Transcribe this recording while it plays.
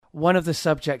One of the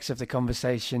subjects of the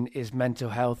conversation is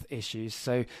mental health issues,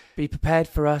 so be prepared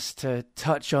for us to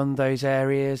touch on those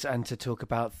areas and to talk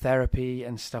about therapy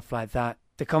and stuff like that.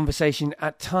 The conversation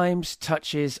at times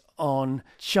touches on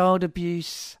child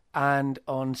abuse and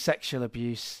on sexual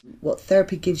abuse. What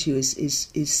therapy gives you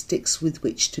is sticks with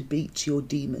which to beat your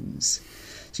demons.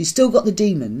 So you still got the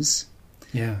demons,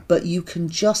 but you can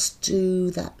just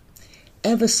do that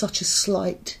ever such a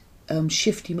slight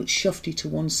shifty to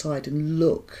one side and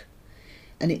look,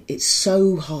 and it's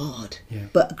so hard.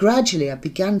 But gradually I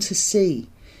began to see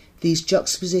these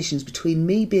juxtapositions between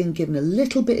me being given a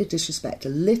little bit of disrespect, a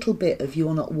little bit of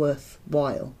you're not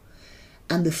worthwhile,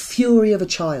 and the fury of a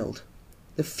child,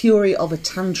 the fury of a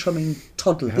tantruming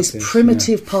toddler. This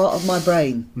primitive part of my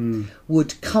brain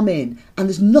would come in, and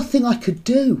there's nothing I could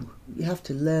do. You have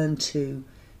to learn to,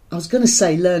 I was going to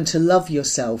say learn to love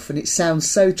yourself, and it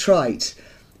sounds so trite,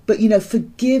 but, you know,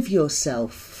 forgive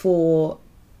yourself for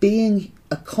being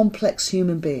a complex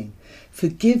human being.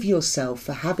 Forgive yourself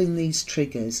for having these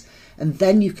triggers, and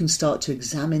then you can start to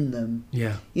examine them,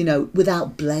 you know,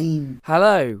 without blame.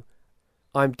 Hello,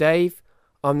 I'm Dave.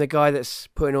 I'm the guy that's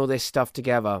putting all this stuff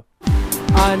together.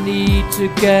 I need to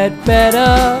get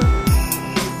better.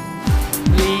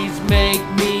 Please make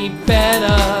me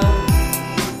better.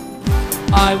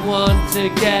 I want to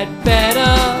get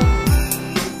better.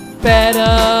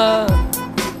 Better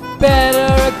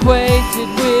acquainted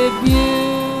with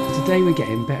you. Today we're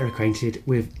getting better acquainted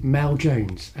with Mel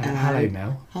Jones. Hello,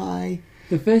 Mel. Hi.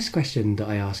 The first question that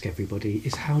I ask everybody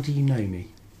is, how do you know me?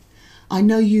 I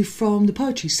know you from the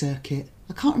poetry circuit.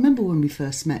 I can't remember when we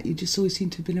first met. You just always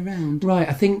seem to have been around. Right.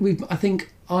 I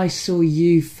think I saw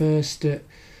you first at.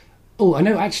 Oh, I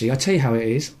know. Actually, I'll tell you how it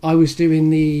is. I was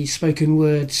doing the spoken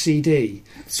word CD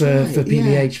for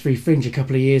PBH Free Fringe a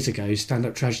couple of years ago. Stand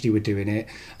Up Tragedy were doing it,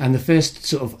 and the first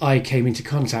sort of I came into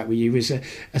contact with you was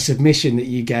a submission that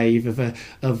you gave of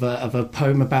a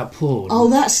poem about porn. Oh,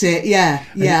 that's it. Yeah,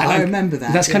 I remember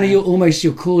that. That's kind of almost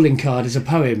your calling card as a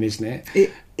poem, isn't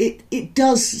it? It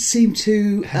does seem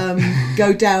to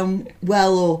go down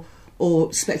well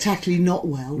or spectacularly not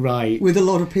well, right, with a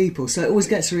lot of people, so it always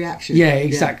gets a reaction. Yeah,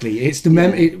 exactly. It's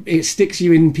the it sticks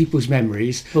you in people's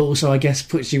memories, but also I guess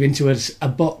puts you into a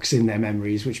box in their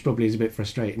memories, which probably is a bit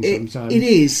frustrating sometimes. It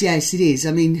is, yes, it is.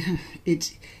 I mean,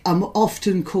 I'm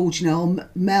often called, you know,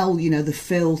 Mel, you know, the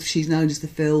filth. She's known as the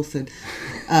filth, and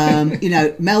you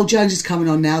know, Mel Jones is coming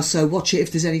on now, so watch it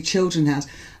if there's any children house.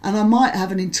 And I might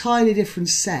have an entirely different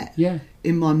set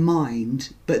in my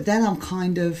mind, but then I'm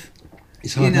kind of.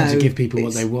 It's hard not to give people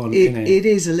what they want, isn't it? It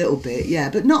is a little bit,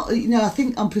 but not, you know, I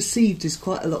think I'm perceived as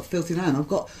quite a lot filthy now. I've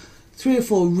got 3 or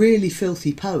 4 really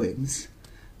filthy poems.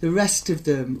 The rest of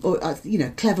them, you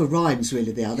know, clever rhymes,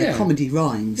 really they are. They're comedy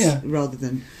rhymes rather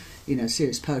than, you know,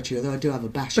 serious poetry, although I do have a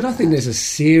bash. But I think there's a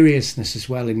seriousness as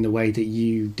well in the way that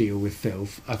you deal with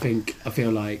filth. I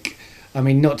feel like, I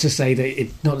mean, not to say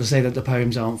that the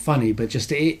poems aren't funny, but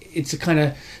just it's a kind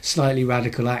of slightly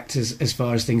radical act as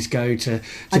far as things go. To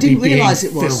I didn't realise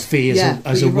it was filthy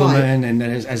as a woman, and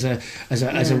then as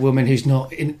a woman who's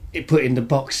not put in the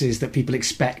boxes that people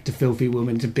expect a filthy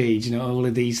woman to be. You know, all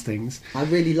of these things. I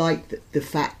really like the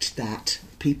fact that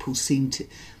people seem to.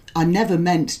 I never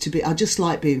meant to be. I just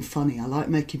like being funny. I like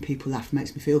making people laugh. It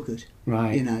makes me feel good.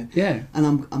 Right. You know. Yeah.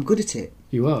 And I'm good at it.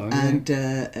 You are.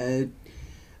 And.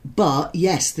 But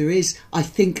yes, there is. I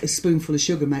think a spoonful of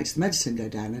sugar makes the medicine go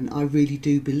down, and I really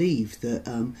do believe that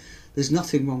there's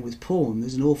nothing wrong with porn.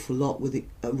 There's an awful lot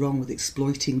wrong with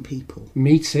exploiting people.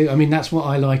 Me too. I mean, that's what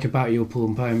I like about your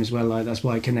porn poem as well. Like, that's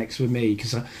why it connects with me,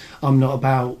 because I'm not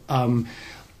about.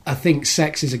 I think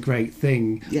sex is a great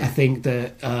thing. Yeah. I think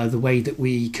that the way that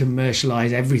we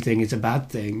commercialise everything is a bad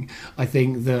thing. I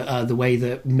think that the way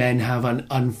that men have an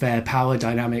unfair power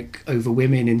dynamic over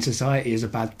women in society is a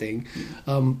bad thing.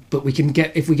 But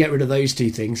if we get rid of those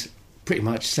two things, pretty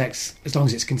much sex, as long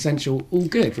as it's consensual, all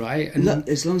good, right? And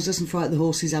as long as it doesn't frighten the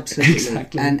horses, absolutely.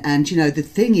 Exactly. And you know, the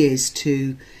thing is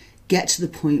to get to the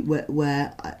point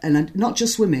where and not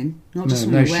just women,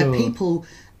 where people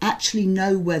actually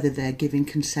know whether they're giving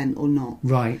consent or not.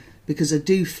 Right. Because I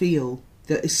do feel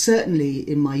that certainly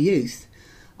in my youth,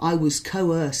 I was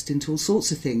coerced into all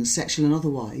sorts of things, sexual and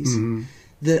otherwise,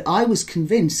 that I was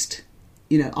convinced,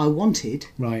 you know, I wanted.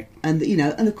 Right. And, you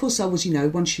know, and of course I was, you know,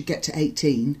 once you get to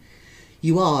 18,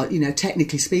 you are, you know,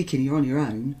 technically speaking, you're on your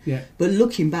own. Yeah. But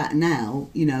looking back now,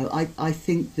 you know, I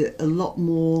think that a lot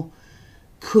more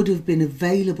could have been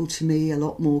available to me, a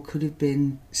lot more could have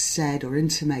been said or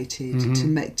intimated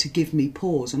to give me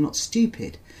pause. I'm not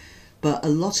stupid, but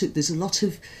there's a lot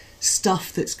of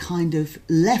stuff that's kind of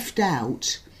left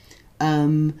out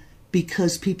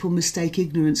because people mistake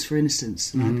ignorance for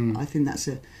innocence. And I think that's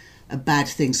a bad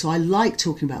thing. So I like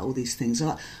talking about all these things.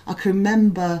 I can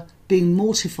remember being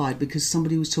mortified because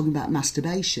somebody was talking about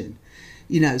masturbation.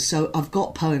 So I've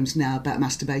got poems now about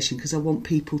masturbation because I want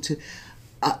people to...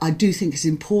 I do think it's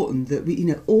important that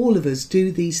we, all of us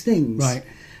do these things. Right.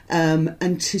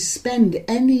 And to spend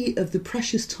any of the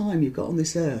precious time you've got on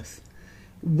this earth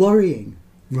worrying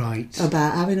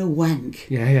about having a wank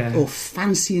or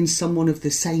fancying someone of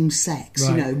the same sex,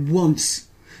 once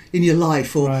in your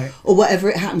life or whatever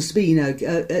it happens to be,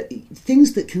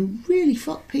 things that can really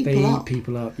fuck people up. They eat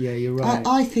people up, yeah, you're right.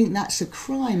 I think that's a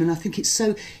crime, and I think it's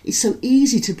so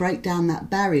easy to break down that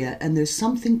barrier, and there's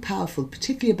something powerful,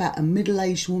 particularly about a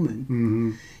middle-aged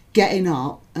woman getting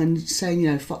up and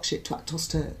saying, fuck shit, twat, toss,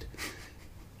 turd.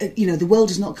 The world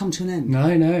has not come to an end.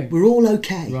 No. We're all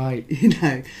okay. Right.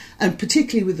 And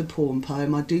particularly with the porn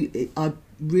poem,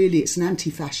 it's an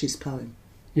anti-fascist poem.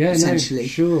 Yeah, essentially. No,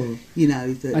 sure.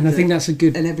 And I think that's a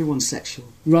good... And everyone's sexual.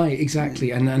 Right, exactly.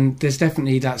 Yeah. And there's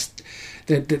definitely that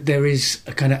there is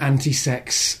a kind of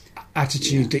anti-sex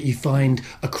attitude that you find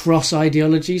across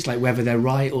ideologies, like whether they're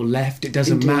right or left, it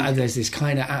doesn't matter. There's this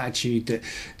kind of attitude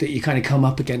that you kind of come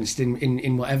up against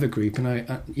in whatever group. And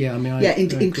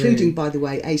including, by the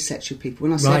way, asexual people.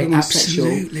 When I say homosexual,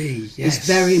 it's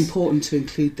very important to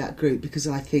include that group, because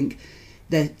I think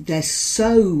they're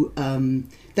so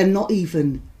they're not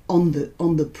even on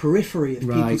the periphery of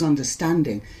people's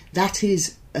understanding. That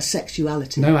is a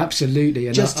sexuality. No, absolutely,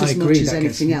 and just as I agree much as that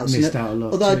anything gets else. Missed out a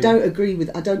lot. Although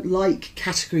too. I don't like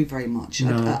category very much.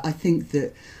 No. I think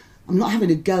that I'm not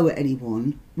having a go at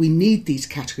anyone. We need these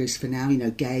categories for now.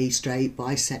 Gay, straight,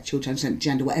 bisexual,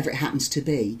 transgender, whatever it happens to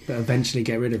be. But eventually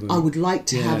get rid of them. I would like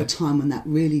to have a time when that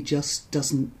really just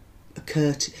doesn't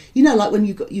occur to like when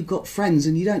you've got friends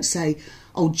and you don't say,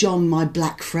 "Oh, John, my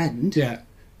black friend." Yeah.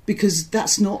 Because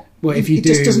that's not... Well, if you it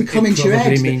just doesn't come into your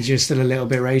head. It probably means you're still a little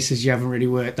bit racist. You haven't really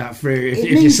worked that through. If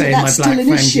you're saying my black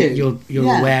friend,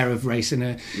 you're aware of race in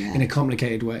a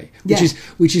complicated way.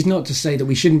 Which is not to say that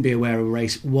we shouldn't be aware of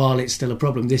race while it's still a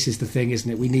problem. This is the thing, isn't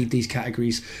it? We need these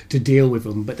categories to deal with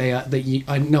them. But they are.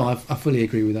 I fully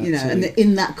agree with that. And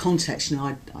in that context,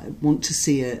 I want to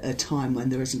see a time when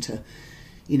there isn't a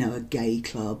gay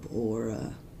club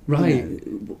or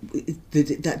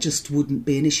that just wouldn't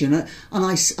be an issue. And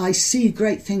I see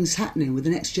great things happening with the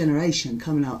next generation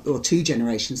coming up, or two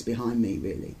generations behind me,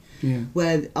 really,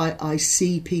 where I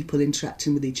see people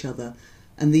interacting with each other,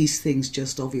 and these things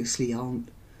just obviously aren't,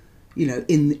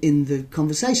 in the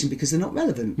conversation because they're not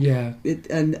relevant. Yeah.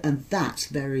 And that's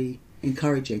very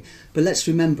encouraging. But let's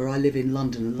remember, I live in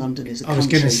London, and London is a country. I was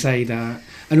going to say that,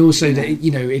 and also that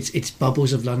it's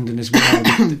bubbles of London as well.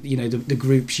 The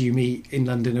groups you meet in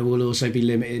London will also be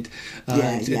limited.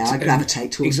 I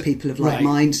gravitate towards people of like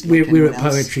minds. We're at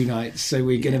poetry nights, so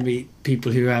we're going to meet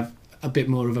people who have a bit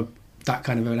more of that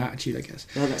kind of an attitude, I guess.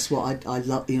 Well, that's what I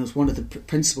love. It's one of the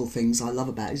principal things I love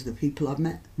about is the people I've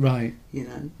met. Right.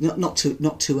 Not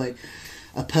to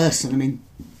a person. I mean,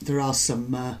 there are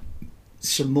some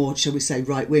more, shall we say,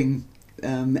 right-wing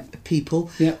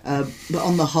people. Yeah. But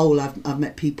on the whole, I've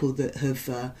met people that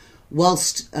have,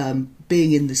 whilst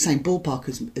being in the same ballpark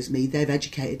as me, they've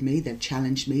educated me, they've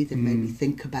challenged me, they've made me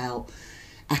think about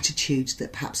attitudes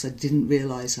that perhaps I didn't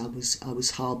realise I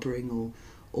was harbouring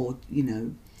or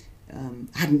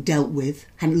hadn't dealt with,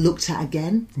 hadn't looked at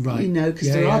again. Right.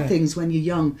 Because there are things when you're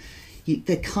young,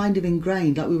 they're kind of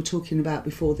ingrained, like we were talking about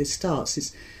before this starts.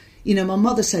 It's, my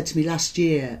mother said to me last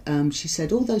year, she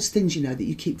said, all those things, that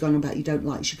you keep going about you don't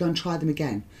like, you should go and try them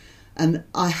again. And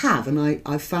I have, and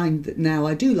I find that now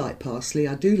I do like parsley,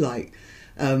 I do like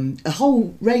a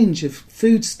whole range of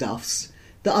foodstuffs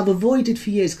that I've avoided for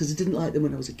years because I didn't like them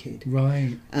when I was a kid.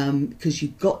 Right. Because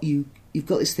you've got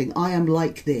this thing, I am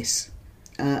like this.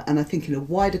 And I think in a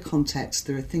wider context,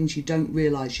 there are things you don't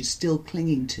realise you're still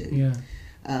clinging to.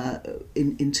 Yeah.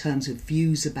 In terms of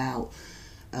views about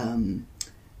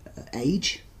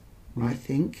age, right. I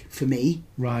think, for me.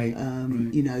 Right.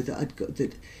 Right. That I'd got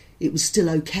that it was still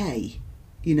okay,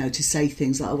 to say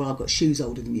things like, "Oh, well, I've got shoes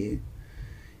older than you,"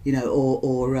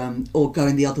 or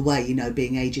going the other way,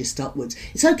 being ageist upwards.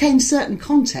 It's okay in certain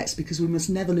contexts because we must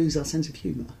never lose our sense of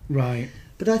humour. Right.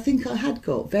 But I think I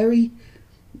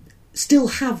still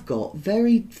have got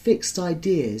very fixed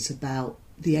ideas about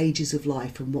the ages of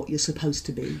life and what you're supposed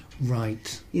to be.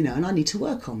 Right. And I need to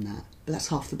work on that. But that's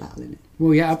half the battle, isn't it?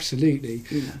 Well, yeah, absolutely.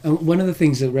 One of the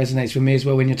things that resonates with me as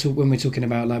well when we're talking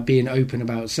about like being open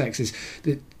about sex is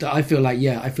that I feel like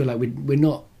we're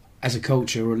not, as a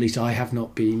culture, or at least I have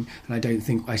not been,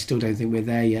 and I still don't think we're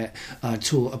there yet,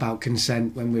 taught about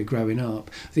consent when we're growing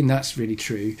up. I think that's really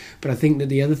true. But I think that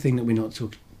the other thing that we're not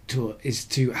taught is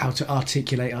to how to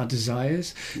articulate our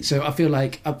desires. So I feel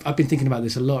like I've been thinking about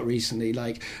this a lot recently,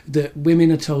 like that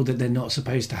women are told that they're not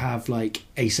supposed to have like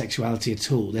asexuality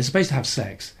at all. They're supposed to have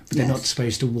sex, but they're not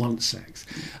supposed to want sex.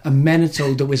 And men are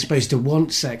told that we're supposed to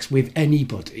want sex with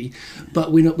anybody,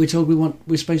 but we're told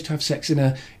we're supposed to have sex in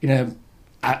a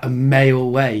male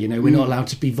way. You know, we're not allowed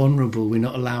to be vulnerable. We're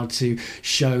not allowed to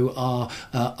show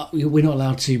we're not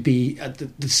allowed to be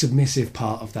the submissive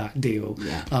part of that deal.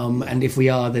 Yeah. And if we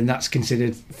are, then that's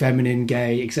considered feminine,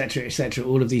 gay, etc., etc.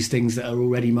 All of these things that are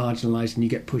already marginalised, and you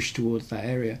get pushed towards that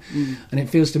area. And it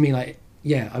feels to me like,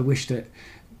 I wish that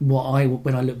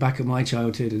when I look back at my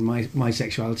childhood and my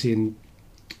sexuality and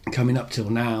coming up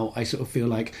till now, I sort of feel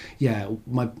like,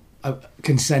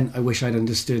 consent. I wish I'd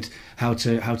understood how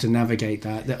to navigate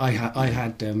that. That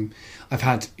I've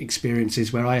had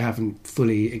experiences where I haven't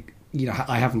fully,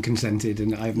 I haven't consented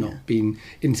and I've not been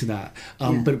into that.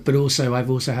 But also I've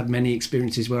also had many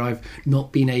experiences where I've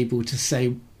not been able to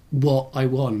say what I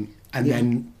want, and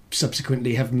then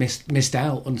subsequently have missed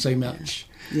out on so much.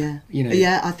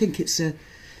 I think it's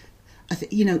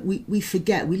we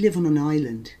forget we live on an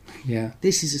island. Yeah,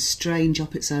 this is a strange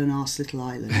up its own arse little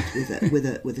island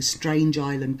with a strange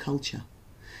island culture,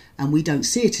 and we don't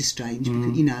see it as strange.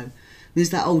 Because, there's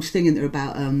that old thing in there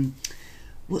about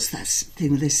what's that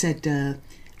thing where they said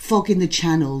fog in the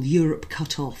Channel, Europe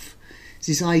cut off. It's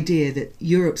this idea that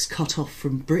Europe's cut off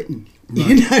from Britain.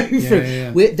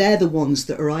 Right. They're the ones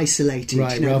that are isolated,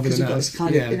 right? Rather than us. This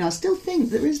kind of, I still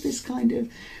think there is this kind of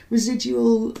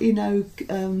residual,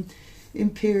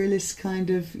 imperialist kind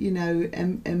of,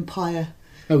 empire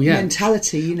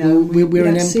mentality. We don't an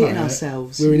empire. See it in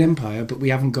ourselves. We're an empire, but we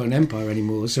haven't got an empire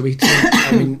anymore. So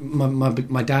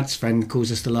my dad's friend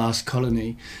calls us the last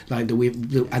colony,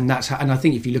 and that's how, and I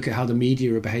think if you look at how the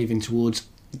media are behaving towards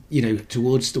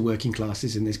the working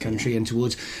classes in this country and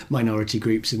towards minority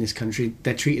groups in this country,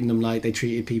 they're treating them like they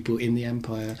treated people in the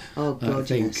empire. Oh God, I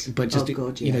think. Yes. But just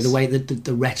the way that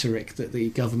the rhetoric that the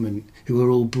government, who are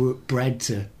all bred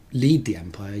to lead the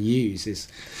empire, use is.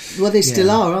 Well, they still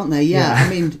are, aren't they? Yeah. I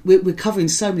mean, we're covering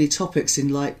so many topics in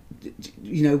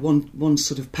one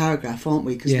sort of paragraph, aren't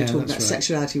we? Because we're talking about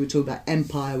sexuality, we're talking about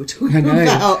empire, we're talking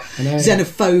about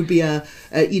xenophobia,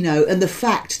 and the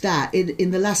fact that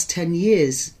in the last 10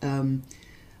 years,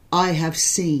 I have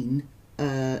seen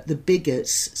the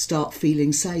bigots start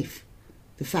feeling safe,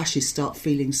 the fascists start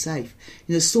feeling safe.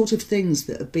 The sort of things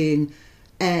that are being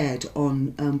aired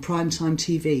on primetime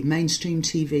TV, mainstream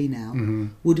TV now,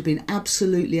 would have been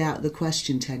absolutely out of the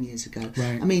question 10 years ago.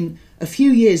 Right. I mean, a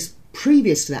few years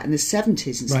previous to that, in the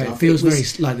 70s and stuff. It feels very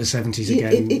like the 70s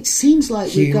again. It seems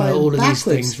like we're going all backwards.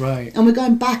 Of these things, right. And we're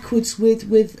going backwards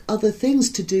with other things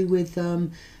to do with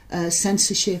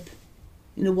censorship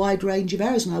in a wide range of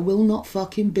areas, and I will not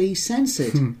fucking be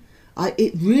censored. I'm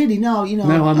not.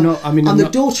 I mean, I'm the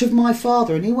daughter of my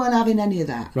father, and he weren't having any of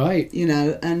that. Right.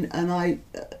 And I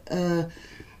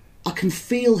can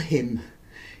feel him,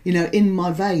 in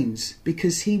my veins,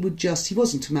 because he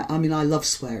wasn't. I mean, I love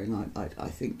swearing. I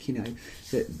think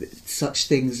that such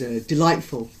things are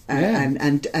delightful,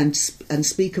 and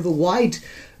speak of a wide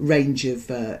range of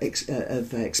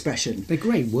expression. They're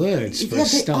great words for a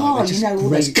start. All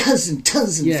those cousin,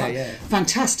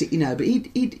 fantastic. But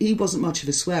he wasn't much of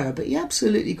a swearer, but he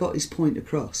absolutely got his point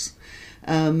across.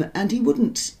 And he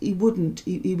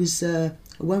was a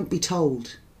won't be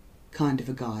told kind of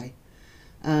a guy,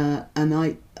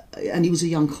 and he was a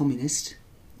young communist,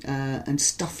 and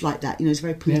stuff like that. He's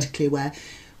very politically aware.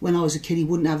 When I was a kid, he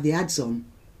wouldn't have the ads on.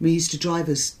 I mean, he used to drive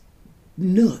us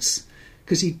nuts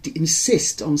because he'd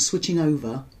insist on switching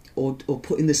over or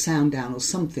putting the sound down or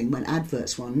something when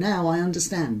adverts were on. Now I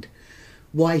understand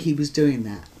why he was doing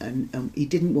that, and he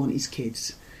didn't want his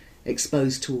kids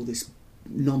exposed to all this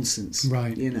nonsense,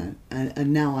 right?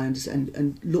 And now I understand.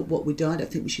 And look what we're doing. I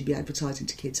don't think we should be advertising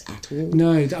to kids at all.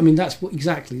 No, I mean that's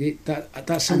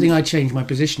that's something I changed my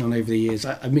position on over the years.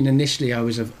 I mean, initially I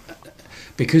was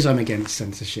because I'm against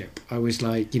censorship, I was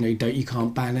like, you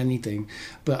can't ban anything.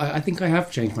 But I think I have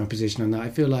changed my position on that. I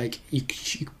feel like you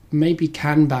maybe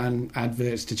can ban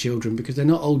adverts to children because they're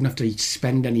not old enough to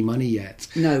spend any money yet.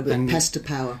 No, but pester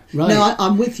power. Right. No,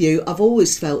 I'm with you. I've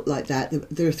always felt like that.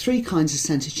 There are three kinds of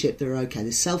censorship that are okay.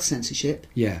 There's self-censorship.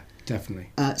 Yeah,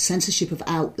 definitely. Censorship of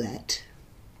outlet.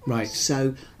 Right.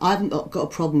 So I haven't got a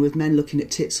problem with men looking at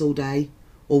tits all day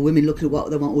or women looking at what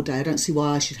they want all day. I don't see why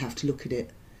I should have to look at it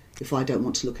if I don't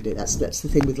want to look at it. That's the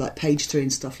thing with like Page 3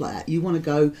 and stuff like that. You want to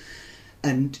go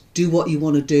and do what you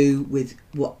want to do with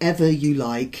whatever you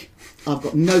like. I've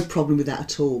got no problem with that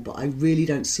at all, but I really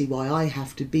don't see why I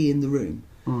have to be in the room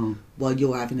while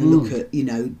you're having a look at,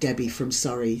 Debbie from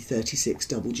Surrey 36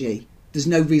 double G. there's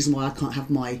no reason why I can't have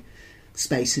my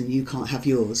space and you can't have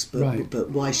yours, but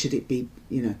why should it be,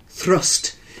 you know,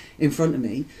 thrust in front of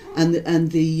me? And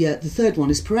the third one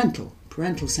is parental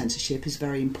censorship is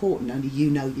very important. Only you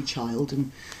know your child,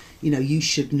 and you know, you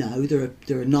should know there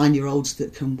are 9-year-olds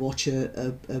that can watch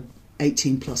a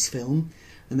 18+ film,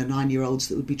 and the 9-year-olds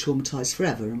that would be traumatized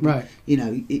forever. And, right. You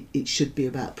know, it should be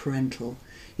about parental.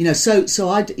 You know, so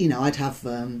I'd have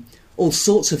all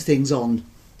sorts of things on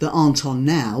that aren't on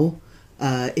now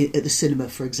at the cinema,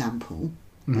 for example.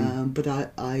 Mm-hmm. But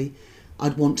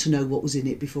I'd want to know what was in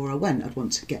it before I went. I'd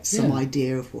want to get some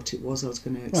idea of what it was I was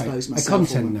going to expose myself. A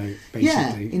content note, basically.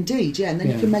 Yeah, indeed. Yeah, and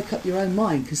then you can make up your own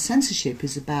mind, because censorship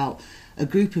is about a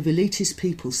group of elitist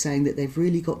people saying that they've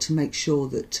really got to make sure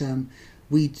that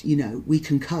we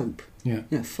can cope. Yeah.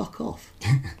 You know, fuck off.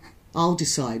 I'll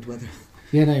decide whether.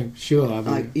 Yeah, no, sure.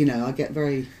 I get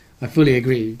very. I fully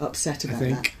agree. Upset about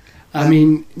that. I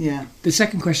mean, yeah. The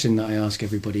second question that I ask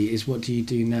everybody is, what do you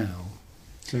do now?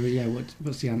 So yeah,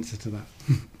 what's the answer to that?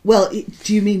 Well,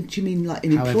 do you mean like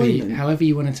in employment? However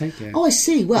you want to take it. Oh, I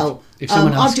see. Well, if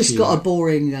someone asks I've just got a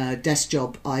boring desk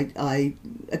job. I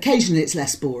occasionally it's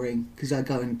less boring because I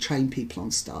go and train people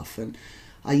on stuff, and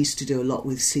I used to do a lot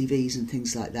with CVs and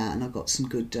things like that, and I got some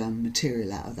good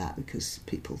material out of that because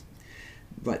people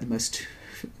write the most.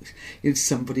 I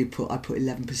put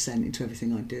 11% into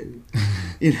everything I do.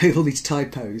 You know, all these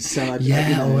typos. So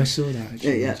I saw that.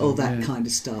 Actually, all that kind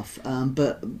of stuff.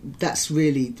 But that's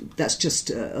just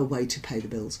a way to pay the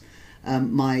bills.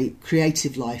 My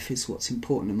creative life is what's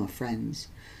important, and my friends.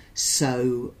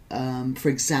 So, for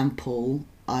example,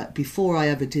 before I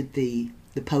ever did the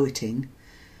poeting,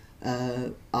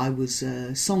 I was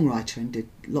a songwriter and did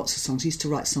lots of songs. I used to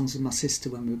write songs with my sister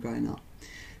when we were growing up.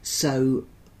 So.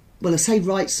 Well, I say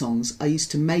write songs, I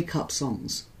used to make up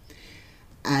songs.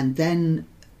 And then,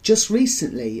 just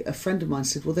recently, a friend of mine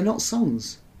said, well, they're not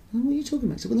songs. Oh, what are you talking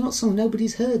about? I said, well, they're not songs.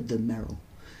 Nobody's heard them, Meryl.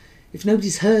 If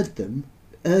nobody's heard them,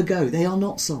 ergo, they are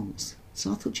not songs.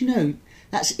 So I thought, you know,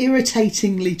 that's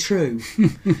irritatingly true.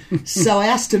 So I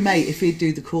asked a mate if he'd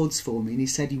do the chords for me, and he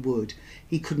said he would.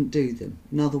 He couldn't do them.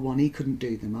 Another one, he couldn't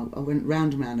do them. I went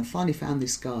round and round and finally found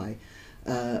this guy,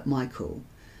 Michael,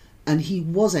 and he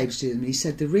was able to do them. And he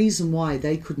said the reason why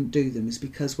they couldn't do them is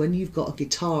because when you've got a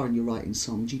guitar and you're writing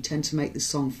songs, you tend to make the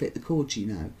song fit the chords, you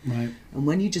know. Right. And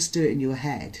when you just do it in your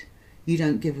head, you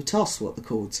don't give a toss what the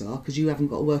chords are because you haven't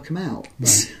got to work them out. Right.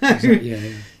 So,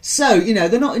 yeah. So, you know,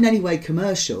 they're not in any way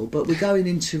commercial, but we're going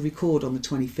in to record on the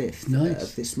 25th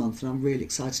of this month, and I'm really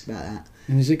excited about that.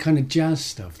 And is it kind of jazz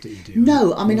stuff that you do?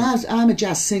 No, I mean, I'm a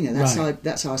jazz singer.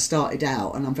 That's how I started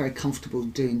out, and I'm very comfortable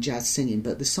doing jazz singing,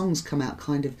 but the songs come out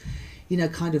kind of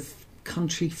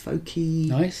country folky.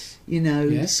 Nice. You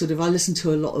know, sort of, I listen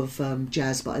to a lot of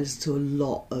jazz, but I listen to a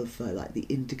lot of like the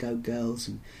Indigo Girls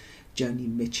and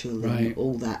Joni Mitchell and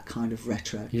all that kind of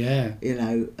retro. Yeah. You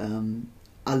know,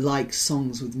 I like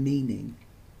songs with meaning,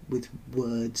 with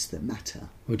words that matter.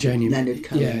 Well, Leonard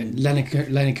Cohen. Yeah,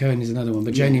 Leonard Cohen is another one,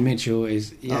 but Joni Mitchell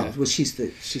is well, she's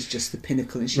just the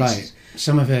pinnacle, and she's right.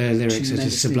 Some of her lyrics are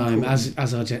just sublime, as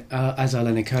are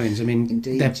Leonard Cohen's. I mean,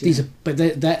 indeed,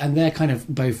 they're kind of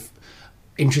both,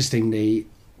 interestingly,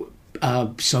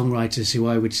 songwriters who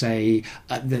I would say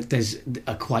that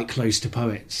are quite close to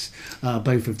poets.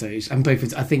 Both of those, and I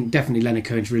think definitely Leonard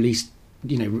Cohen's released.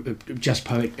 You know, Just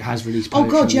Poet has released poetry.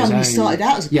 Oh God, yeah, I mean, he started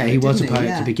out as a poet. Yeah, he was a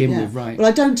poet to begin with, right? Well,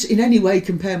 I don't in any way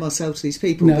compare myself to these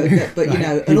people, but right. You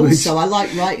know, and also I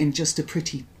like writing just a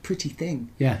pretty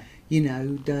thing. Yeah. You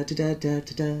know, da da da da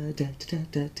da da da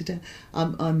da da da.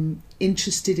 I'm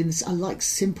interested in this. I like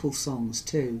simple songs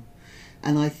too,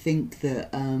 and I think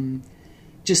that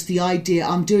just the idea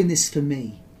I'm doing this for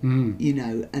me, you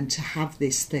know, and to have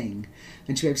this thing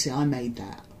and to be able to say I made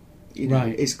that, you know,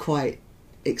 is quite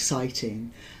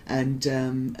exciting, and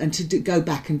to go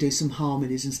back and do some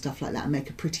harmonies and stuff like that and make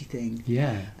a pretty thing.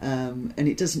 Yeah. And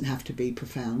it doesn't have to be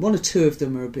profound. One or two of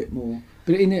them are a bit more.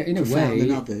 But in a way, than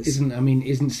others.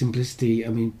 Isn't simplicity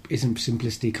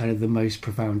kind of the most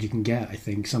profound you can get? I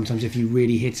think sometimes if you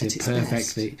really hit it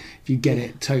perfectly, if you get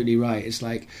it totally right, it's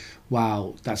like,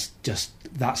 wow, that's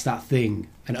that thing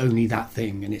and only that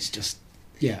thing, and it's just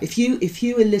If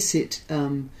you elicit,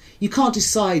 you can't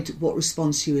decide what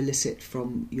response you elicit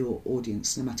from your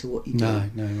audience, no matter what you do.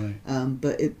 No,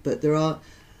 right. But there are.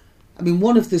 I mean,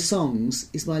 one of the songs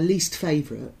is my least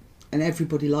favourite, and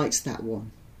everybody likes that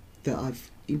one.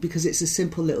 Because it's a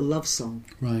simple little love song,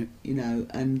 right? You know,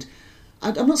 and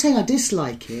I'm not saying I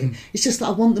dislike it. It's just that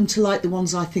I want them to like the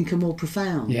ones I think are more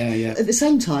profound. Yeah. At the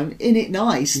same time, isn't it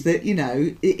nice that, you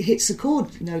know, it hits a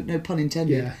chord? No pun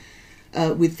intended.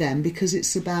 Yeah. With them, because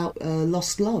it's about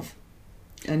lost love,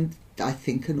 and I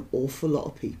think an awful lot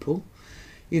of people,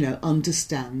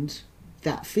 understand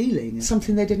that feeling. It's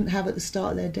something they didn't have at the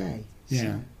start of their day.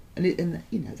 Yeah. So, and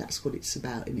that's what it's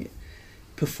about, isn't it?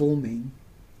 Performing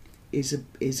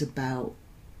is about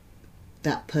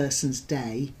that person's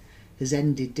day has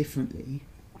ended differently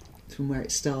from where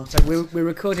it started. So we're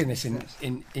recording this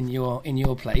in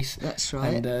your place. That's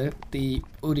right. And the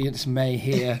audience may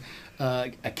hear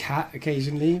a cat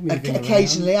occasionally moving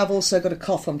occasionally around. I've also got a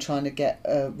cough I'm trying to get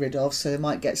rid of, so they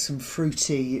might get some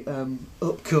fruity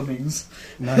upcomings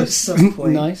at some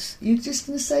point. Nice. You just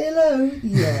going to say hello?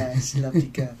 Yes, lovely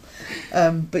girl.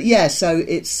 But yeah, so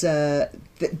it's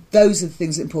those are the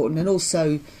things that are important, and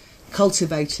also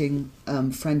cultivating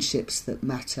friendships that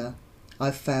matter.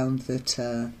 I've found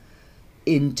that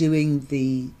in doing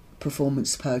the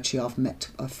performance poetry,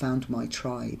 I've found my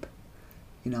tribe.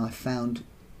 I found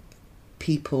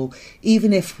people,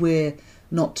 even if we're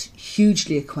not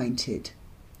hugely acquainted,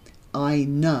 I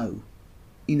know,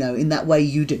 in that way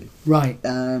you do. Right.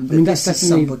 That's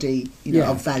somebody,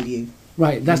 of value.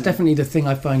 Right. That's definitely the thing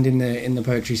I find in the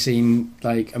poetry scene.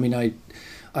 Like,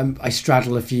 I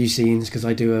straddle a few scenes because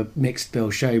I do a mixed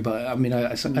bill show, but I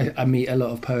meet a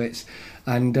lot of poets,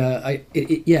 and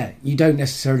you don't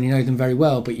necessarily know them very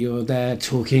well, but you're there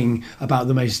talking about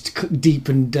the most deep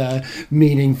and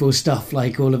meaningful stuff,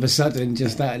 like all of a sudden,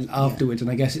 just that afterwards. And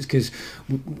I guess it's because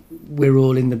we're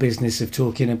all in the business of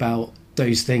talking about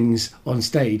those things on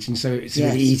stage, and so it's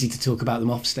really easy to talk about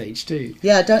them off stage too.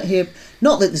 Yeah, I don't hear,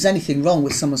 not that there's anything wrong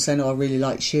with someone saying, I really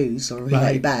like shoes, or I really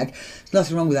like your bag. There's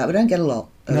nothing wrong with that. We don't get a lot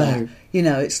of that.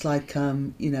 It's like,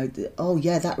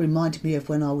 that reminded me of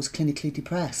when I was clinically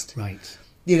depressed. Right.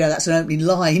 That's an opening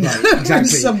line. Right, exactly.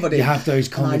 Somebody. You have those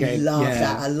conjugated. I love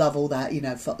that. I love all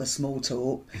that. Fuck the small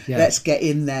talk. Yeah. Let's get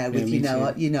in there with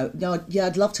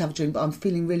I'd love to have a drink, but I'm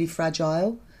feeling really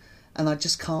fragile, and I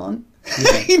just can't.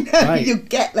 Yeah. You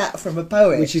get that from a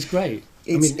poet, which is great.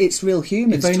 It's real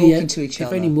humans talking to each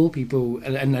other. If only more people,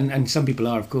 and some people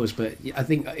are, of course, but I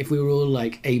think if we were all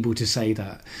like able to say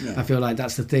that, I feel like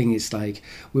that's the thing. It's like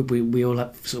we all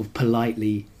have sort of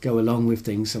politely go along with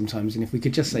things sometimes, and if we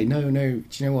could just say, no, do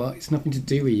you know what? It's nothing to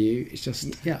do with you. It's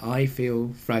just I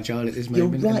feel fragile at this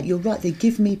moment. You're right. They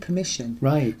give me permission,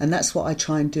 right? And that's what I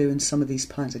try and do in some of these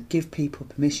poems. I give people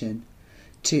permission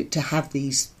to have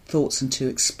these thoughts and to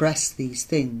express these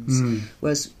things,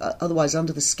 whereas otherwise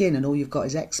under the skin and all you've got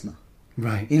is eczema,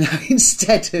 right?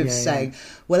 Instead of saying,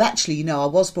 well, actually, I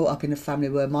was brought up in a family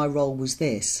where my role was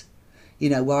this,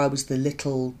 where I was the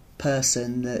little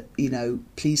person that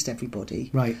pleased everybody,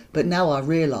 right? But now I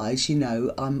realise, I'm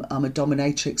a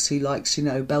dominatrix who likes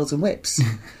bells and whips.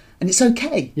 And it's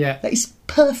okay. Yeah, that is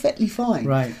perfectly fine.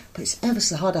 Right. But it's ever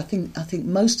so hard. I think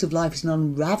most of life is an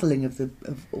unravelling of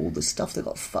all the stuff that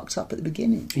got fucked up at the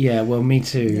beginning. Yeah, well, me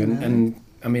too. And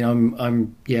I mean,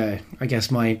 I'm I guess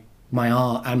my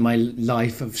art and my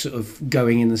life of sort of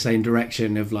going in the same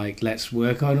direction of like, let's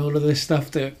work on all of this stuff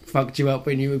that fucked you up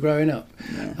when you were growing up.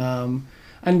 Yeah.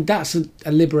 And that's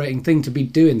a liberating thing to be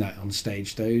doing that on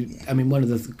stage, though. Yeah. I mean, one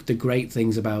of the great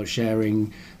things about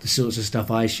sharing the sorts of stuff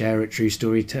I share at True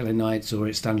Storytelling Nights or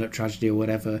at Stand Up Tragedy or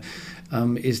whatever,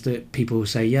 is that people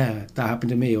say, yeah, that happened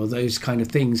to me, or those kind of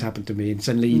things happened to me, and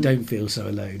suddenly you don't feel so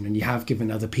alone, and you have given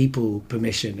other people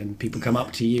permission, and people come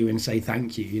up to you and say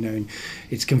thank you, and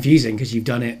it's confusing because you've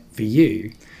done it for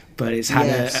you, but it's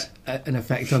had an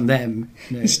effect on them.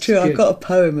 It's true. I've got a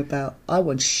poem about I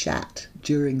once shat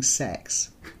during sex,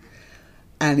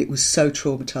 and it was so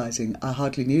traumatising. I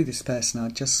hardly knew this person. I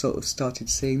just sort of started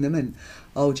seeing them, and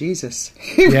oh Jesus,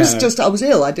 it was just, I was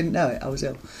ill. I didn't know it. I was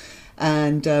ill,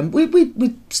 and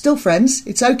we're still friends.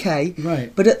 It's okay,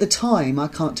 right? But at the time, I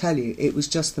can't tell you, it was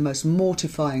just the most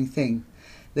mortifying thing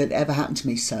that ever happened to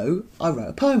me. So I wrote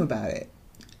a poem about it,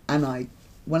 and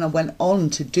when I went on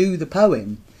to do the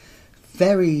poem,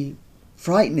 very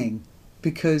frightening.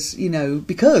 Because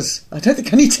I don't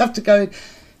think I need to have to go.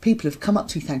 People have come up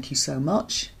to me, thank you so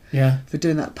much for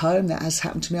doing that poem. That has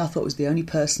happened to me. I thought I was the only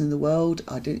person in the world.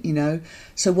 I didn't,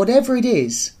 So whatever it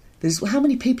is, there's how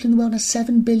many people in the world?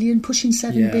 7 billion, pushing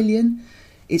 7 billion.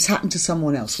 It's happened to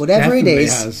someone else. Whatever Definitely it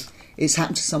is, has. It's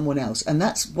happened to someone else, and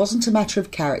that wasn't a matter of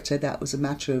character. That was a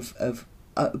matter of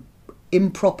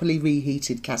improperly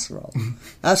reheated casserole.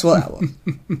 That's what that was.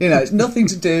 It's nothing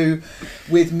to do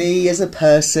with me as a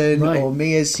person or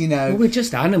me as Well, we're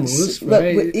just animals,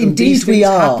 right? Indeed, we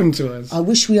are. Happen to us. I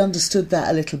wish we understood that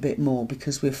a little bit more,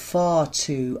 because we're far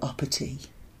too uppity,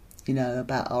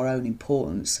 about our own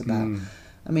importance. About,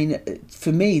 I mean,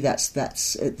 for me, that's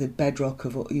at the bedrock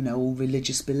of all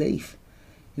religious belief.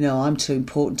 I'm too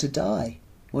important to die.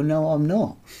 Well, no, I'm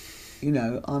not.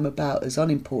 I'm about as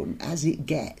unimportant as it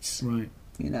gets. Right.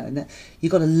 you know, and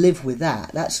you've got to live with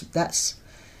that. That's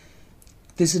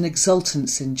there's an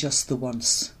exultance in just the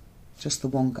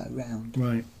one go round.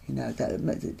 Right. You know, I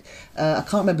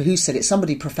can't remember who said it.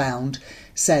 Somebody profound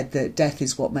said that death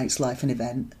is what makes life an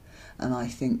event, and I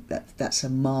think that's a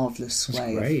marvellous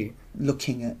way of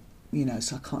looking at, you know.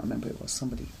 So I can't remember who it was.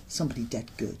 Somebody dead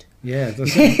good. Yeah,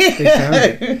 that's they found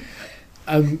it.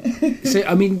 So,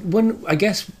 I mean, I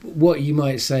guess what you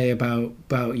might say about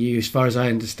you, as far as I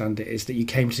understand it, is that you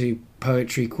came to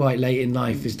poetry quite late in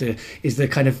life. Is the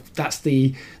kind of, that's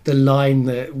the line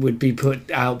that would be put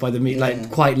out by the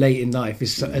like quite late in life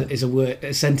is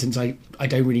a sentence. I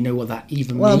don't really know what that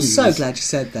even means. Well, I'm so glad you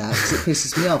said that, because it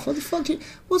pisses me off. What the fuck?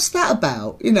 What's that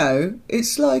about? You know,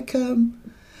 it's like.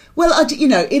 Well, you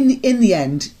know, in the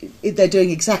end, they're doing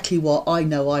exactly what I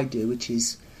know I do, which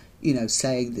is, you know,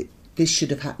 saying that this should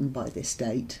have happened by this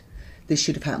date, this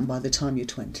should have happened by the time you're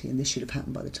 20, and this should have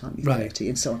happened by the time you're 30,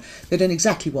 and so on. They're doing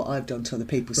exactly what I've done to other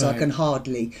people, so I can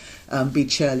hardly be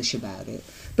churlish about it.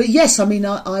 But yes, I mean,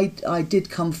 I did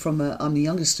come from I'm the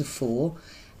youngest of four,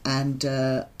 and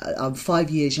I'm 5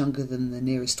 years younger than the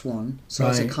nearest one, so I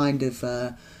was a kind of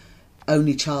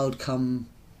only child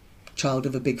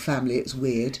of a big family. It's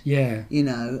weird, you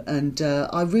know, and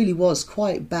I really was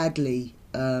quite badly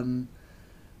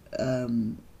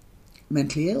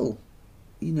mentally ill,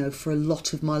 you know, for a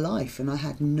lot of my life, and I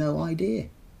had no idea.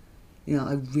 You know,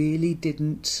 I really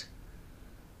didn't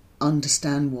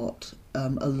understand what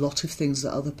a lot of things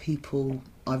that other people,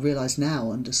 I realise now,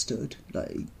 understood,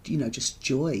 like, you know, just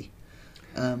joy,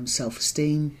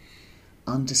 self-esteem,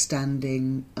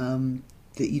 understanding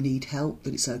that you need help,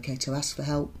 that it's okay to ask for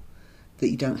help, that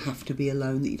you don't have to be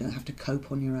alone, that you don't have to cope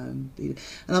on your own. And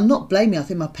I'm not blaming. I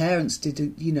think my parents did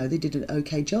an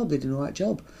okay job. They did an all right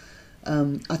job.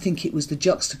 I think it was the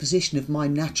juxtaposition of my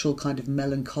natural kind of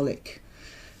melancholic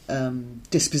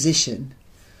disposition,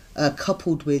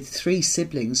 coupled with three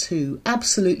siblings who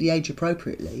absolutely age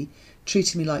appropriately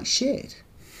treated me like shit.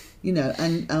 You know,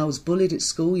 and I was bullied at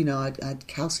school. You know, I had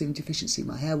calcium deficiency.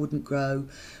 My hair wouldn't grow.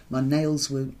 My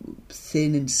nails were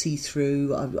thin and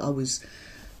see-through. I was...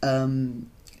 I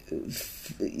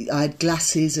had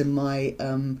glasses, and I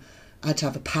had to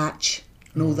have a patch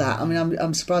and all that. I mean,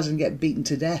 I'm surprised I didn't get beaten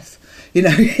to death, you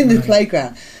know, in the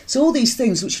playground. So all these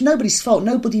things, which nobody's fault,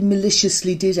 nobody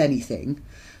maliciously did anything.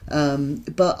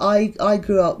 But I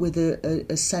grew up with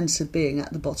a sense of being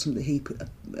at the bottom of the heap,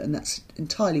 and that's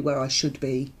entirely where I should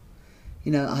be.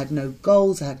 You know, I had no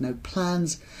goals, I had no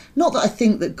plans. Not that I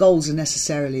think that goals are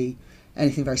necessarily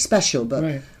anything very special,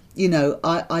 but, you know,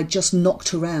 I just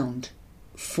knocked around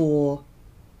for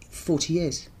 40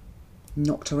 years.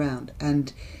 Knocked around.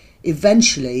 And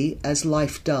eventually, as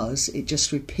life does, it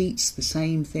just repeats the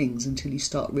same things until you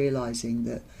start realising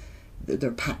that there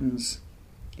are patterns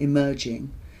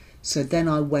emerging. So then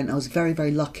I was very,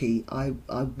 very lucky. I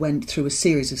went through a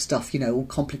series of stuff, you know, all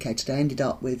complicated. I ended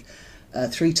up with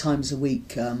 3 times a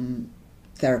week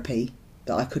therapy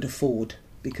that I could afford,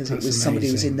 because it was somebody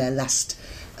who was in their last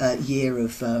year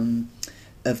of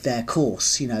their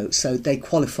course, you know. So they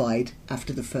qualified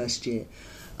after the first year.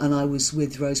 And I was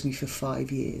with Rosemary for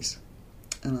 5 years.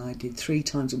 And I did 3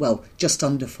 times, well, just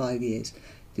under 5 years.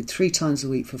 Did 3 times a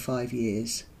week for 5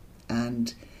 years.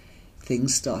 And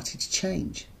things started to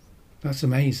change. That's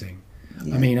amazing.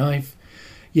 Yeah. I mean,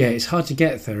 it's hard to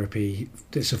get therapy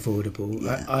that's affordable.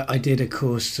 Yeah. I did a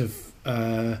course of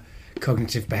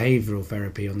cognitive behavioural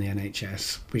therapy on the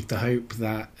NHS with the hope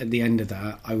that at the end of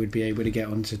that I would be able to get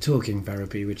onto talking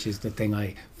therapy, which is the thing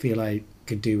I feel I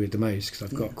could do with the most, because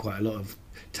I've got quite a lot of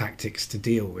tactics to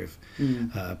deal with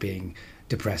being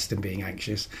depressed and being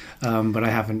anxious, but I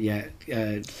haven't yet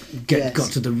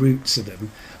got to the roots of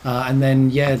them. And then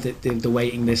the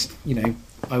waiting list, you know,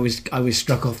 I was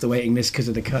struck off the waiting list because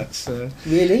of the cuts.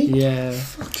 Really? Yeah.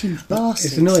 Fucking bastard.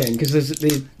 It's annoying because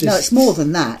there's no, it's more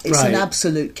than that. It's an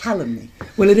absolute calumny.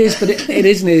 Well, it is, but it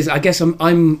isn't. I guess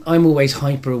I'm always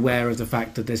hyper aware of the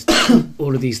fact that there's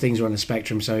all of these things are on a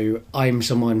spectrum. So I'm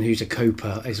someone who's a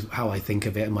coper, is how I think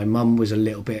of it. And my mum was a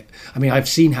little bit. I mean, I've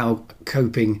seen how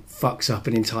coping fucks up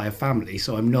an entire family.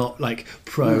 So I'm not like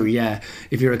pro. Yeah,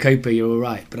 if you're a coper, you're all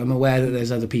right. But I'm aware that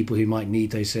there's other people who might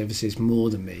need those services more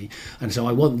than me, and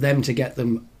so I want them to get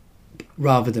them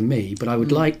rather than me, but I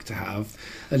would like to have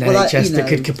an NHS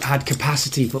that had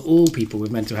capacity for all people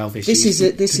with mental health issues.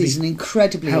 This is an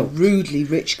incredibly rudely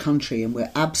rich country, and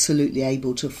we're absolutely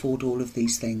able to afford all of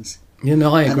these things. Yeah,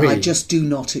 no, I agree. And I just do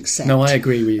not accept. No, I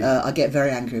agree with you. I get very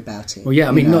angry about it. Well,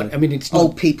 yeah, it's not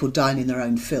old people dying in their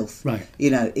own filth. Right. You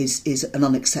know, is an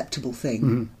unacceptable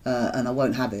thing, and I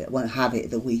won't have it. I won't have it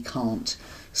that we can't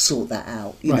sort that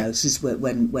out. You know, this is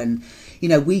when you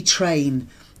know, we train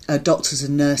doctors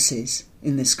and nurses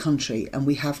in this country, and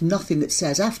we have nothing that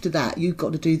says after that you've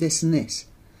got to do this and this.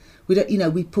 We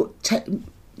don't, we put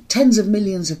tens of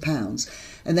millions of pounds,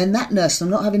 and then that nurse, I'm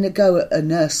not having a go at a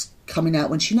nurse coming out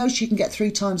when she knows she can get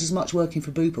 3 times as much working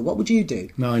for Bupa. What would you do?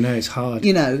 No, I know it's hard.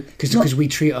 Because we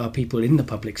treat our people in the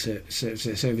public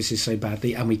services so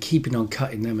badly, and we keep on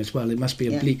cutting them as well. It must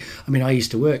be a bleak. I mean, I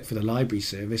used to work for the library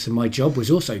service, and my job was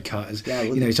also cut.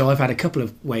 So I've had a couple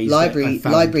of ways.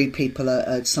 Library people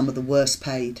are some of the worst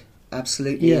paid,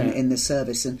 absolutely, in the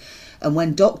service, and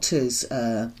when doctors...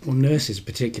 nurses are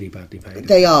particularly badly paid.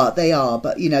 They are.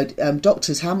 But,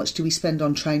 doctors, how much do we spend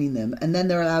on training them? And then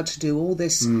they're allowed to do all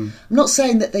this... I'm not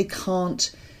saying that they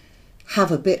can't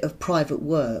have a bit of private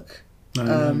work,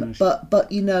 but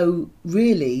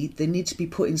really, they need to be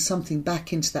putting something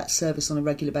back into that service on a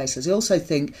regular basis. I also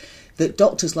think that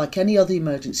doctors, like any other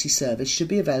emergency service, should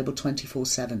be available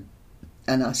 24/7.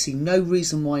 And I see no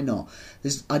reason why not.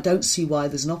 I don't see why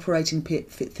there's an operating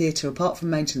theatre, apart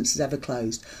from maintenance, is ever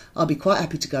closed. I'll be quite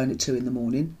happy to go in at 2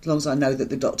 a.m, as long as I know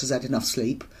that the doctor's had enough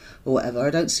sleep or whatever.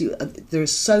 I don't see... There are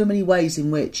so many ways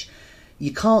in which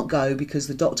you can't go because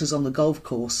the doctor's on the golf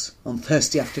course on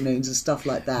Thursday afternoons and stuff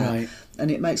like that. Right.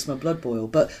 And it makes my blood boil.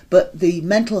 But the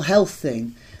mental health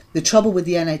thing... The trouble with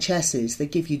the NHS is they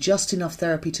give you just enough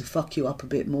therapy to fuck you up a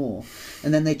bit more,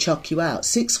 and then they chuck you out.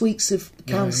 6 weeks of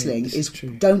counselling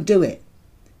don't do it,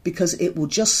 because it will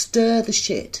just stir the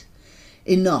shit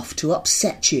enough to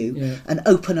upset you and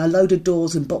open a load of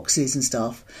doors and boxes and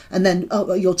stuff, and then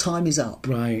your time is up.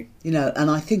 Right. And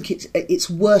I think it's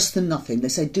worse than nothing. They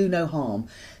say do no harm.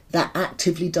 That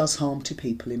actively does harm to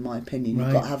people, in my opinion.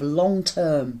 You've got to have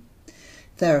long-term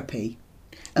therapy.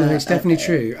 No, it's definitely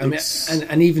true. I mean,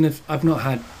 and even if I've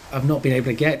not been able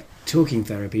to get talking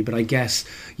therapy, but I guess,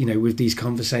 with these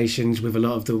conversations, with a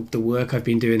lot of the work I've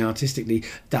been doing artistically,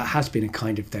 that has been a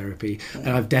kind of therapy.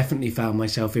 And I've definitely found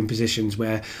myself in positions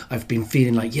where I've been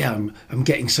feeling like, I'm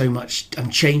getting so much, I'm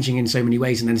changing in so many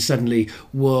ways, and then suddenly,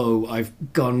 whoa,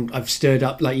 I've stirred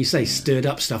up, like you say, stirred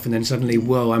up stuff, and then suddenly,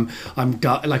 whoa, I'm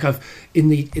like in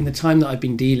the time that I've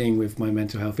been dealing with my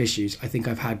mental health issues, I think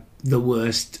I've had the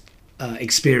worst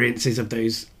experiences of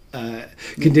those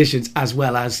conditions, as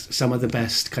well as some of the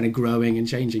best kind of growing and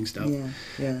changing stuff.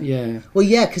 Well,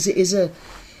 because it's a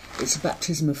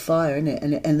baptism of fire, isn't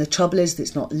it? And the trouble is that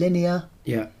it's not linear.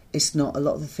 It's not. A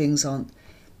lot of the things aren't.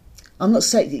 I'm not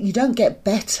saying that you don't get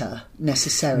better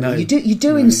necessarily. No, you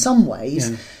do in some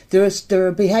ways. There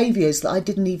are behaviours that I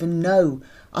didn't even know.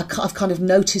 I've kind of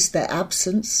noticed their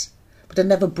absence, but I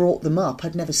never brought them up.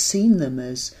 I'd never seen them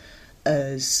as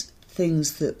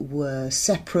things that were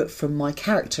separate from my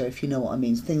character, if you know what I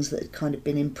mean, things that had kind of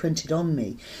been imprinted on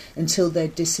me until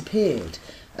they'd disappeared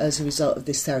as a result of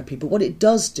this therapy. But what it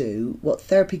does do, what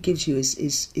therapy gives you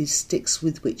is sticks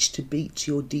with which to beat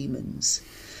your demons.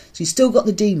 So you still got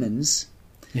the demons,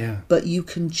 but you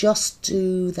can just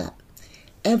do that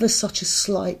ever such a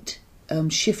slight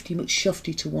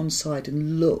shifty to one side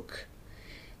and look.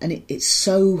 And it's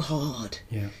so hard.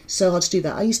 So hard to do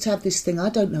that. I used to have this thing, I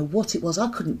don't know what it was. I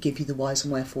couldn't give you the whys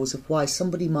and wherefores of why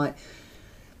somebody might,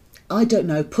 I don't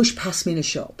know, push past me in a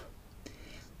shop.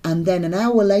 And then an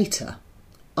hour later,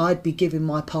 I'd be giving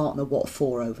my partner what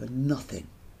for over? Nothing.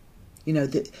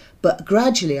 But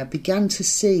gradually I began to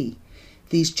see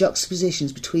these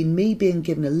juxtapositions between me being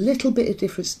given a little bit of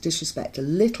disrespect, a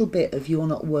little bit of you're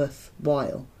not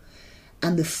worthwhile,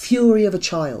 and the fury of a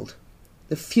child.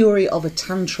 The fury of a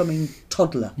tantruming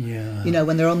toddler,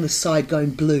 when they're on the side going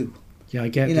blue. Yeah, I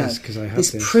get this because I have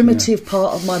this primitive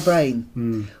part of my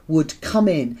brain would come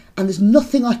in, and there's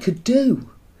nothing I could do.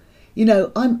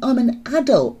 I'm an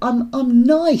adult. I'm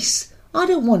nice. I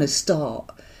don't want to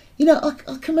start. I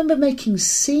can remember making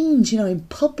scenes, in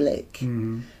public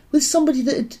with somebody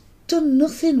that had done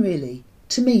nothing really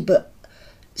to me, but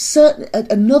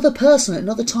another person at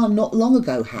another time not long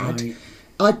ago had. Right.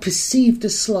 I'd perceived a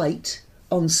slight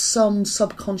on some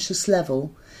subconscious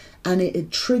level, and it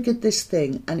had triggered this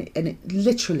thing, and it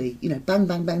literally, bang,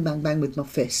 bang, bang, bang, bang with my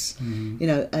fists, and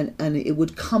it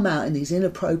would come out in these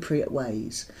inappropriate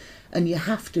ways, and you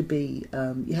have to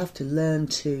learn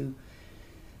to.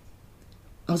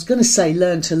 I was going to say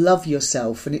learn to love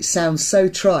yourself, and it sounds so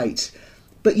trite,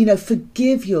 but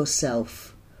forgive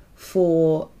yourself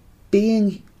for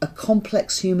being a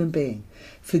complex human being.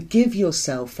 Forgive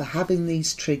yourself for having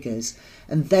these triggers,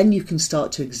 and then you can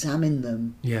start to examine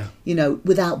them.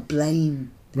 Without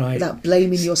blame. Right. Without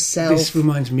blaming yourself. This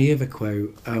reminds me of a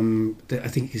quote that I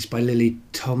think is by Lily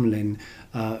Tomlin.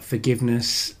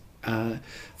 Forgiveness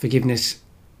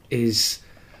is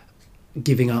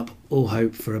giving up all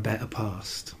hope for a better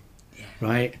past.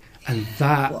 Right? And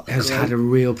that has had a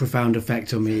real profound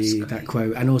effect on me, that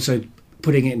quote. And also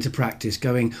putting it into practice,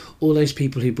 going, all those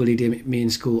people who bullied me in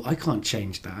school, I can't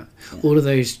change that. Yeah. All of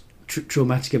those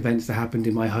traumatic events that happened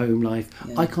in my home life,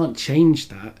 I can't change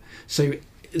that. So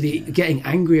getting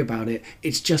angry about it,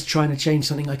 it's just trying to change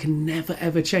something I can never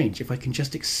ever change. If I can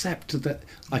just accept that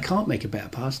I can't make a better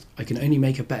past, I can only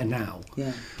make a better now.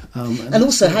 Yeah. And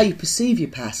also how you perceive your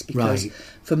past, because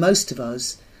for most of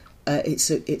us,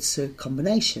 it's a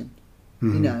combination.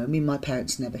 You know, I mean, my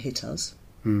parents never hit us.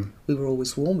 We were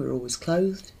always warm, we were always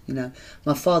clothed. You know,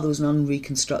 my father was an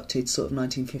unreconstructed sort of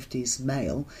 1950s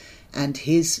male, and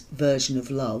his version of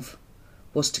love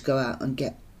was to go out and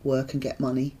get work and get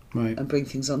money and bring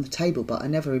things on the table. But I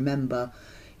never remember,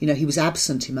 you know, he was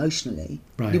absent emotionally.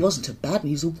 He wasn't a bad man,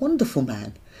 he was a wonderful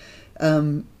man.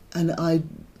 And I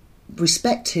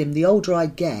respect him. The older I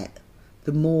get,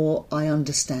 the more I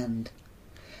understand.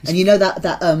 And you know that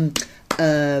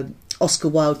Oscar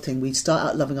Wilde thing, we start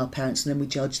out loving our parents and then we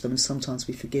judge them and sometimes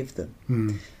we forgive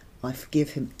them. I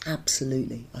forgive him,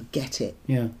 absolutely. I get it.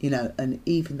 Yeah. You know, and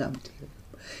even though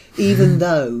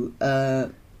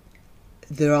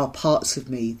there are parts of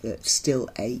me that still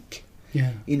ache,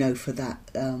 you know, for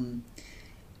that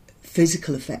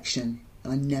physical affection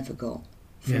I never got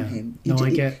from him. But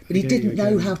he didn't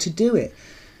know how to do it.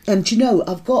 And you know,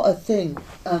 I've got a thing,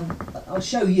 I'll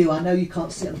show you, I know you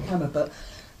can't see it on the camera, but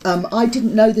I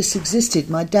didn't know this existed.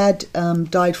 My dad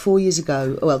died 4 years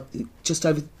ago, well, just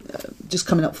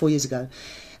coming up 4 years ago.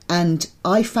 And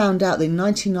I found out that in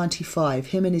 1995,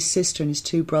 him and his sister and his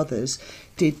two brothers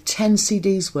did 10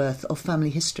 CDs worth of family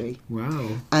history.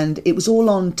 Wow. And it was all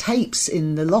on tapes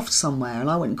in the loft somewhere, and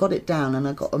I went and got it down, and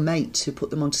I got a mate to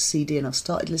put them onto CD, and I've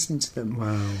started listening to them.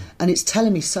 Wow. And it's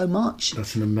telling me so much.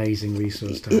 That's an amazing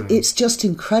resource to have. It's just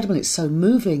incredible. It's so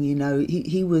moving, you know.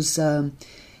 He was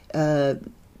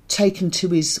taken to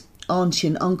his auntie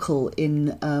and uncle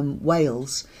in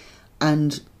Wales,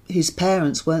 and his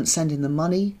parents weren't sending the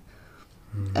money.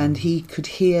 And he could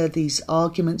hear these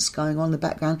arguments going on in the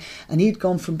background, and he'd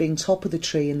gone from being top of the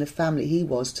tree in the family he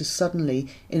was to suddenly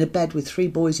in a bed with 3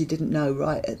 boys he didn't know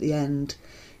right at the end,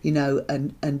 you know,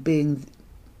 and being,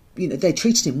 you know, they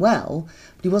treated him well,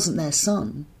 but he wasn't their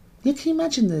son. Can you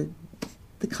imagine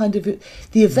the kind of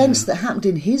the events that happened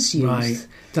in his youth? Right,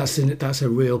 that's a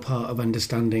real part of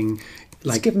understanding.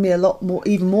 Like, it's given me a lot more,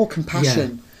 even more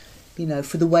compassion. You know,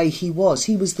 for the way he was.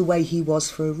 He was the way he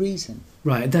was for a reason.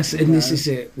 Right, this is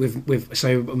it with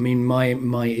so I mean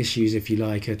my issues, if you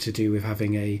like, are to do with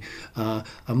having a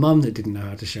mum that didn't know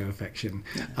how to show affection.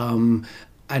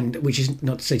 And which is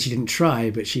not to say she didn't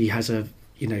try, but she has a,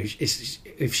 you know,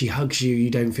 if she hugs you, you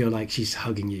don't feel like she's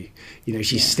hugging you. You know,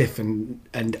 she's stiff and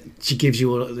she gives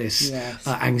you all of this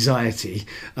anxiety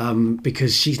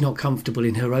because she's not comfortable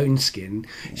in her own skin.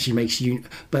 She makes you.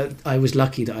 But I was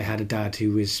lucky that I had a dad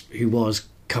who was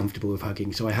comfortable with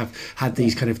hugging. So I have had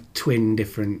these kind of twin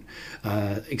different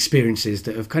experiences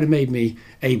that have kind of made me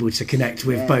able to connect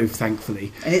with both,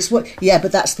 thankfully. And it's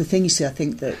but that's the thing, you see. I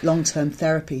think that long-term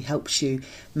therapy helps you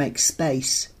make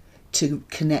space to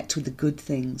connect with the good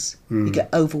things. You get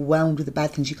overwhelmed with the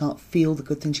bad things. You can't feel the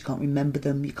good things. You can't remember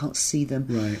them. You can't see them.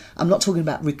 Right. I'm not talking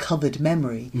about recovered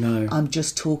memory. No. I'm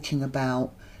just talking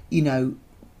about, you know,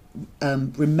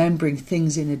 remembering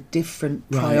things in a different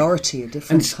priority, a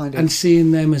different kind of... And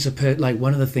seeing them as like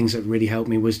one of the things that really helped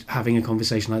me was having a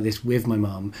conversation like this with my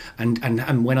mum.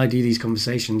 And when I do these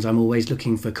conversations, I'm always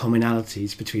looking for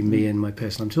commonalities between me and my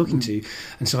person I'm talking to.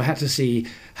 And so I had to see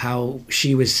how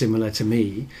she was similar to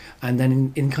me. And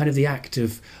then in kind of the act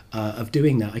of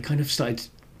doing that, I kind of started...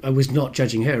 I was not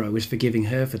judging her, I was forgiving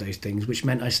her for those things, which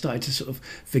meant I started to sort of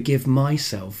forgive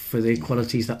myself for the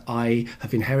qualities that I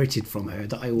have inherited from her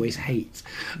that I always hate.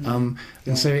 And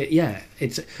so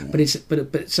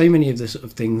but so many of the sort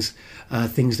of things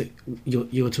that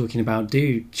you're talking about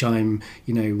do chime,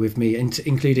 you know, with me,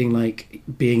 including like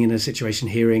being in a situation,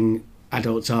 hearing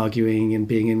adults arguing and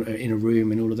being in a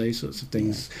room and all of those sorts of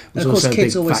things was also a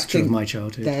big factor of my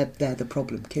childhood. They're the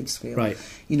problem, kids feel. Right.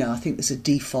 You know, I think there's a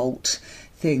default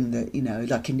thing that, you know,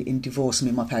 like in divorce. I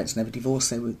mean, my parents never divorced.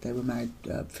 They were married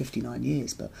 59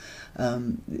 years, but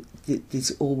there's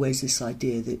always this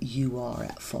idea that you are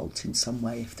at fault in some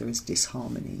way if there is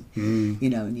disharmony. You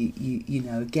know, and you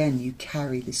know, again, you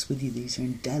carry this with you. These are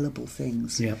indelible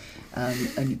things. Yeah.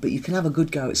 But you can have a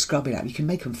good go at scrubbing out. You can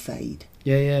make them fade.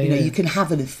 You know, you can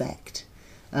have an effect,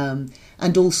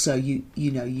 and also you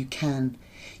know, you can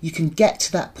get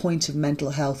to that point of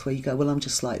mental health where you go, well, I'm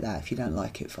just like that. If you don't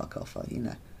like it, fuck off. You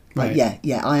know, Right.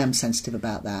 Yeah, I am sensitive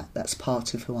about that. That's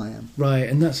part of who I am. Right,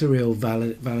 and that's a real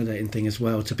validating thing as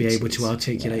well, to be able to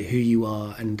articulate who you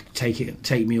are and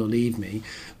take me or leave me,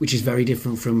 which is very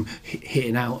different from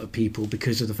hitting out at people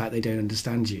because of the fact they don't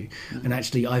understand you. Mm-hmm. And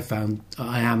actually, I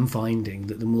am finding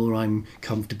that the more I'm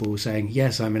comfortable saying,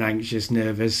 yes, I'm an anxious,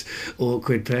 nervous,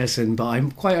 awkward person, but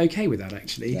I'm quite okay with that,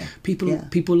 actually. Yeah.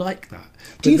 People like that.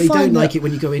 But they don't like it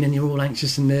when you go in and you're all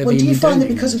anxious and nervous. Well, do you find that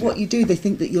because of what you do, they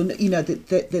think that you're,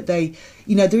 that they,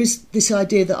 there is this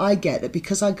idea that I get that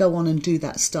because I go on and do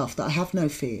that stuff, that I have no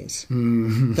fears,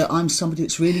 that I'm somebody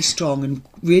that's really strong and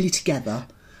really together,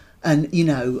 and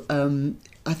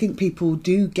I think people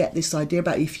do get this idea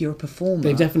about if you're a performer.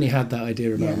 They've definitely had that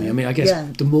idea about me. I mean, I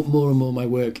guess the more and more my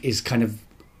work is kind of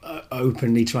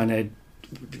openly trying to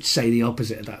say the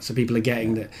opposite of that, so people are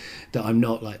getting that I'm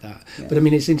not like that. But I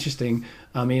mean, it's interesting.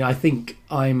 I mean, I think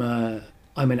I'm an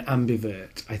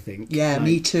ambivert, I think. Yeah,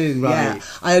 me too. Right. Yeah,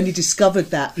 I only discovered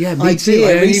that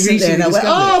idea recently, and I went,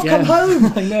 I've come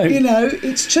home. I know.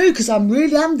 It's true, because I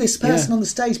really am this person on the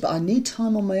stage, but I need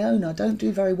time on my own. I don't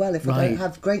do very well if I don't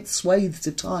have great swathes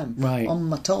of time on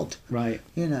my Todd. Right.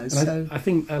 So I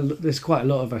think there's quite a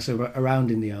lot of us around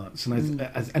in the arts, and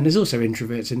and there's also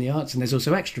introverts in the arts, and there's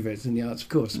also extroverts in the arts, of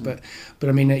course. But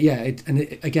I mean,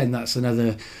 again, that's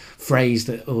another phrase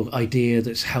or idea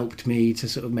that's helped me to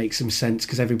sort of make some sense,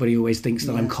 because everybody always thinks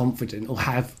that I'm confident, or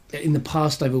have in the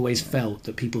past. I've always felt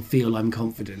that people feel I'm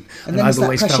confident, and I've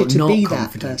always felt not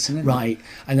confident. That person, right,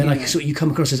 and then you come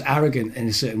across as arrogant in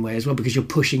a certain way as well, because you're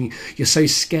so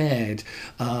scared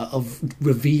of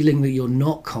revealing that you're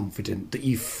not confident that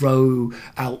you throw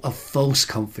out a false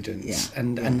confidence,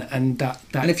 and that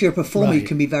and if you're a performer, you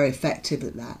can be very effective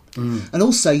at that. And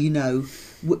also,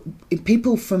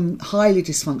 people from highly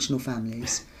dysfunctional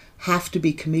families have to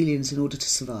be chameleons in order to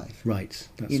survive. Right,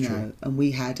 that's true.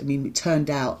 And it turned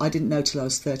out, I didn't know till I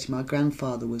was 30, my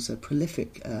grandfather was a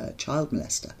prolific child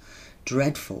molester,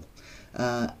 dreadful.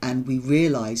 And we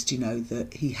realised,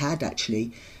 that he had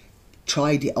actually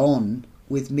tried it on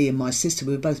with me and my sister.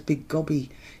 We were both big gobby,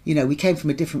 we came from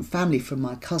a different family from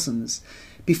my cousins.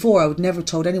 Before, I would never have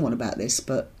told anyone about this,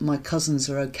 but my cousins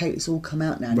are okay. It's all come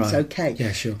out now, and it's okay.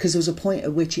 Yeah, sure. Because there was a point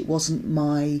at which it wasn't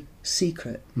my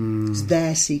secret. It's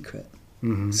their secret.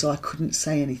 Mm-hmm. So I couldn't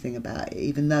say anything about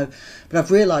it, but I've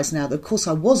realised now that, of course,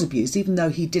 I was abused, even though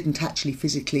he didn't actually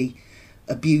physically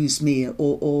abuse me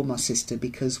or my sister,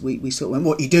 because we sort of went,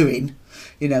 what are you doing?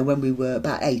 When we were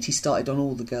about 8, he started on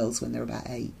all the girls when they were about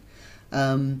 8.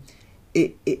 Of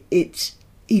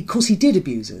course, he did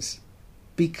abuse us.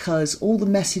 Because all the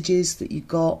messages that you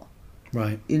got,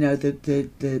 right?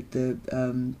 The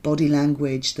body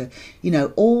language,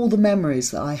 all the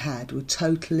memories that I had were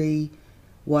totally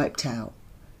wiped out.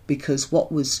 Because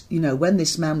what was, when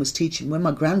this man was when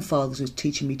my grandfather was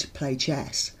teaching me to play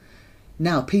chess,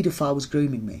 now a paedophile was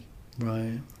grooming me.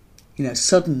 Right.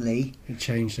 Suddenly it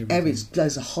changed everything.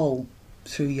 There's a hole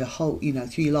through your through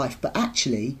your life. But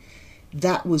actually,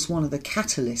 that was one of the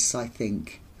catalysts, I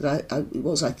think. I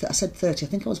said 30. I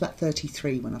think I was about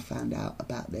 33 when I found out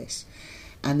about this,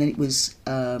 and then it was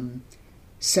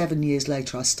 7 years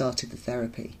later I started the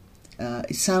therapy.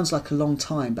 It sounds like a long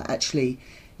time, but actually,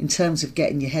 in terms of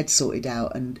getting your head sorted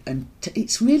out, and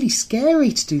it's really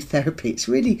scary to do therapy.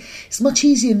 It's much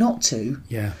easier not to.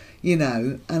 Yeah.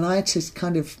 And I had to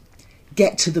kind of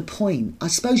get to the point. I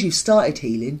suppose you've started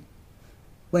healing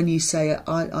when you say,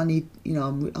 I need,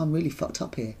 I'm really fucked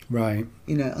up here. Right.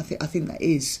 I think that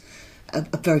is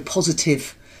a very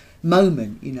positive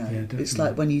moment. Yeah, it's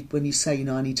like when you say,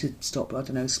 I need to stop, I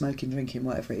don't know, smoking, drinking,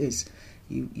 whatever it is.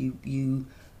 You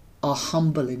are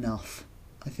humble enough,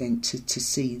 I think, to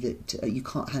see that you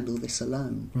can't handle this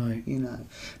alone. Right.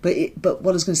 But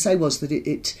what I was going to say was that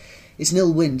it's an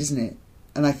ill wind, isn't it?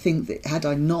 And I think that had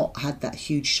I not had that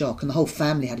huge shock, and the whole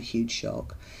family had a huge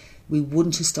shock, we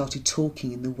wouldn't have started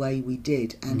talking in the way we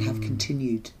did and have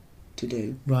continued to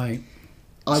do. Right.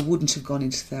 I wouldn't have gone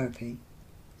into therapy.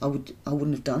 I wouldn't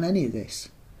have done any of this.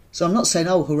 So I'm not saying,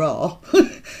 oh, hurrah,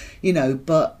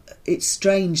 but it's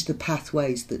strange the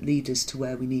pathways that lead us to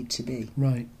where we need to be.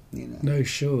 Right. No,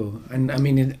 sure. And I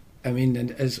mean,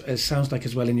 as sounds like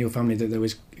as well in your family that there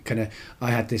was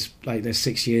I had this, like, there's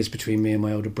 6 years between me and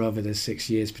my older brother, there's 6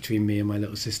 years between me and my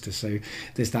little sister, so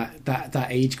there's that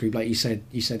age group, like you said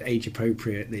age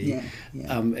appropriately.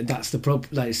 That's the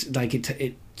problem.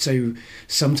 So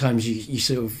sometimes you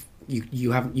sort of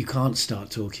you can't start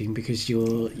talking because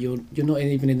you're not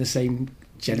even in the same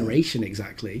generation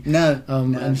exactly. No.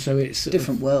 And so it's a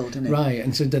different world, isn't it? Right.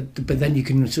 And so but then you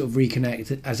can sort of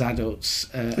reconnect as adults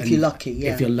if you're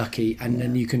lucky. And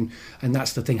then you can, and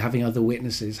that's the thing, having other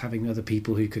witnesses, having other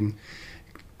people who can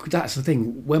that's the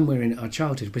thing. When we're in our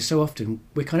childhood,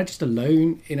 we're kind of just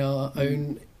alone in our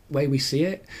own way we see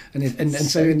it, and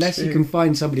so unless you can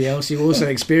find somebody else who also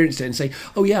experienced it and say,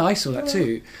 oh yeah, I saw that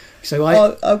too. So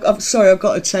I'm sorry, I've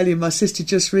got to tell you, my sister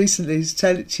just recently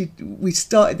we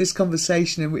started this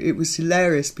conversation and it was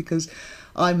hilarious because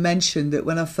I mentioned that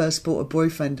when I first brought a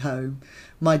boyfriend home,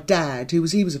 my dad, he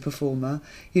was a performer,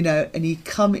 you know, and he'd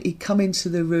come into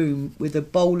the room with a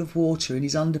bowl of water in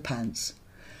his underpants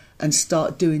and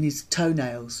start doing his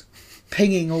toenails,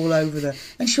 pinging all over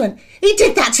and she went, he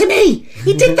did that to me,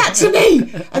 he did that to me.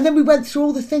 And then we went through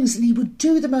all the things, and he would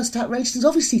do the most outrageous things,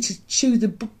 obviously to shoo the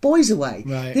boys away.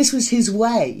 Right. This was his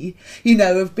way, you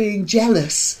know, of being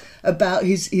jealous about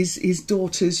his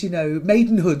daughter's, you know,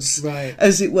 maidenhoods, right,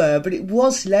 as it were. But it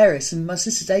was hilarious, and my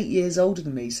sister's 8 years older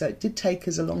than me, so it did take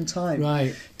us a long time,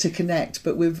 right, to connect.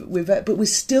 But we're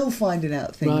still finding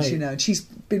out things, right, you know. And she's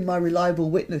been my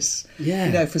reliable witness, yeah,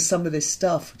 you know, for some of this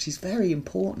stuff, which is very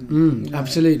important. You know?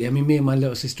 Absolutely. I mean, me and my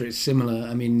little sister, it's similar.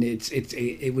 I mean,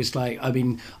 it was like, I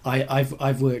mean,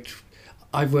 I've worked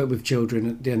with children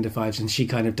at the under fives, and she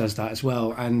kind of does that as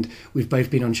well. And we've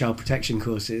both been on child protection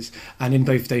courses, and in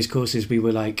both those courses we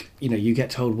were like, you know, you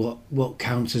get told what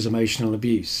counts as emotional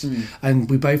abuse, and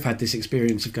we both had this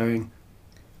experience of going,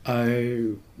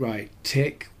 oh right,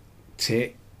 tick,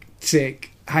 tick, tick.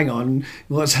 Hang on,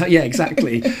 what's that? Yeah,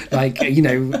 exactly. Like, you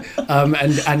know,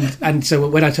 and so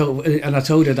when I told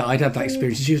her that I'd had that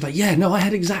experience, she was like, yeah, no, I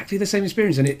had exactly the same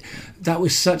experience, and that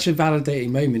was such a validating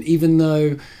moment. Even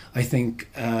though I think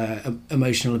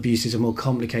emotional abuse is a more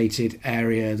complicated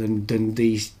area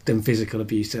than physical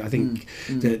abuse. I think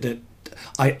that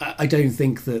I don't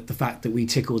think that the fact that we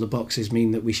tick all the boxes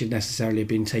mean that we should necessarily have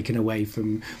been taken away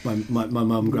from my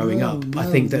mum growing up. I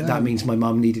think that means my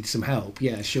mum needed some help.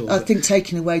 Yeah, sure. I think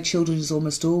taking away children is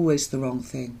almost always the wrong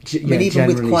thing. I mean, even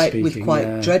with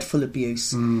quite dreadful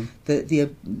abuse,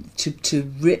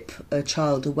 to rip a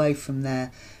child away from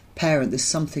their parent, there's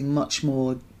something much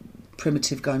more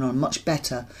primitive going on, much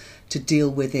better to deal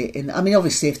with it. I mean,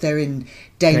 obviously, if they're in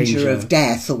danger of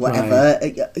death or whatever,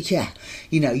 right, yeah,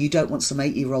 you know, you don't want some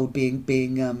 8-year-old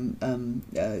being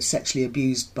sexually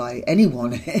abused by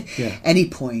anyone at any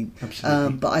point.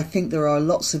 Absolutely. But I think there are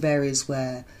lots of areas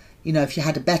where, you know, if you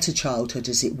had a better childhood,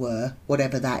 as it were,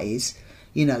 whatever that is,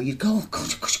 you know, you'd go, oh God,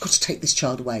 you've got to take this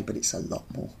child away, but it's a lot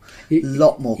more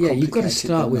complicated. Yeah, you've got to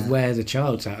start with where the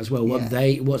child's at as well.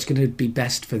 What's going to be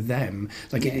best for them.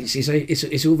 Like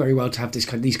it's all very well to have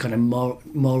these kind of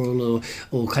moral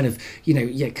or kind of, you know,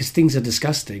 because things are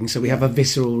disgusting, so we have a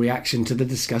visceral reaction to the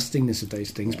disgustingness of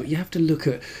those things. But you have to look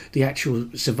at the actual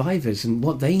survivors and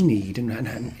what they need, and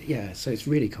so it's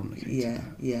really complicated.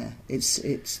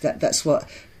 That's what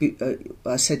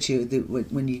I said to you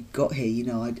when you got here. You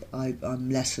know, I'm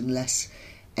less and less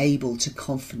able to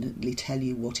confidently tell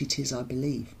you what it is I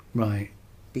believe, right?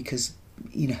 Because,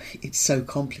 you know, it's so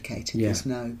complicated. There's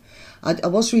I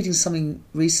was reading something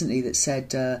recently that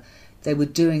said they were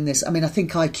doing this. I mean, I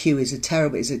think IQ is a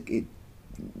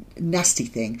nasty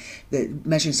thing. That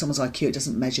measuring someone's IQ, it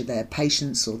doesn't measure their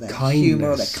patience or their humour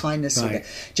or their kindness or their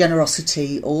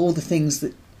generosity, or all the things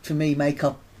that for me make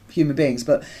up human beings.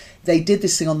 But they did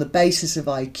this thing on the basis of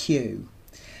IQ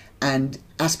and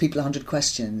asked people 100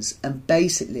 questions, and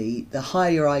basically the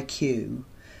higher your IQ,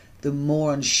 the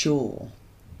more unsure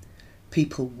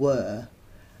people were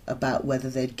about whether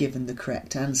they'd given the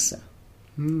correct answer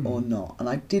or not. And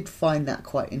I did find that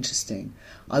quite interesting.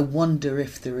 I wonder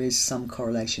if there is some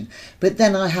correlation. But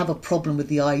then I have a problem with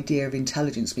the idea of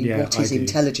intelligence. I mean, what is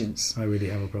intelligence? I really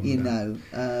have a problem with that. You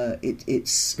know,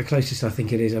 it's... The closest I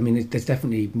think it is, I mean, there's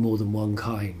definitely more than one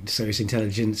kind, so it's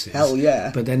intelligences. Hell yeah.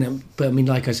 But then, I mean,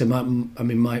 like I said, I'm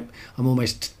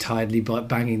almost tiredly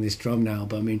banging this drum now,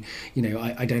 but I mean, you know,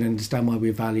 I don't understand why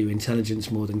we value intelligence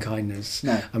more than kindness.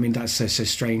 No. I mean, that's such a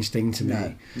strange thing to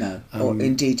me. No. Or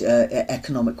indeed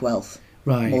economic wealth.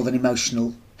 Right. More than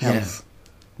emotional health. Yeah.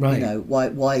 Right. You know,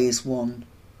 why is one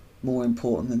more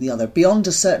important than the other? Beyond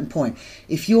a certain point,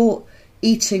 if you're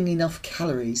eating enough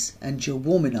calories and you're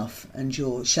warm enough and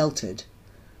you're sheltered,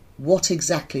 what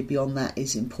exactly beyond that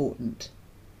is important?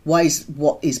 Why is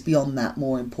what is beyond that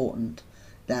more important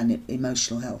than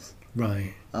emotional health?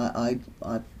 Right. I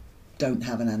don't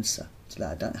have an answer to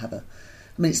that. I don't have a...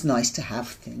 I mean, it's nice to have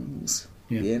things,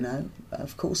 you know,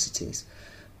 of course it is.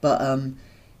 But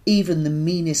even the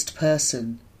meanest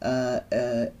person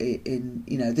in,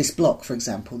 you know, this block, for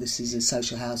example, this is a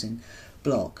social housing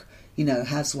block, you know,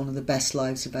 has one of the best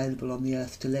lives available on the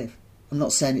earth to live. I'm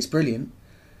not saying it's brilliant,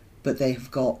 but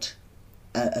they've got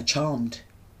a charmed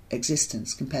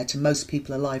existence compared to most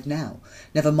people alive now.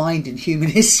 Never mind in human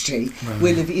history. Right.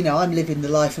 We live, you know, I'm living the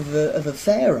life of a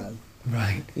pharaoh.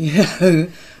 Right. You know,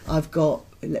 I've got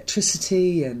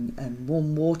electricity and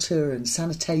warm water and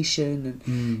sanitation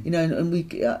and you know, and we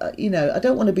you know, I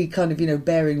don't want to be kind of, you know,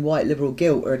 bearing white liberal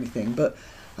guilt or anything, but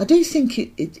I do think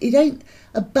it ain't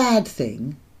a bad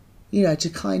thing, you know, to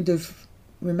kind of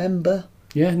remember.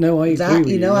 Yeah, no, I agree that, with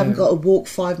you know, yeah. I haven't got to walk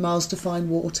 5 miles to find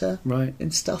water, right,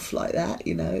 and stuff like that.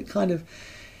 You know, it kind of,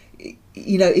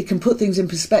 you know, it can put things in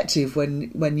perspective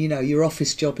when you know your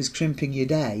office job is crimping your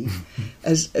day,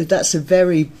 as that's a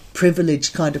very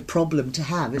privileged kind of problem to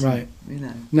have, isn't right. it? You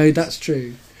know, no, that's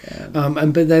true.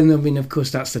 And but then I mean, of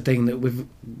course, that's the thing that with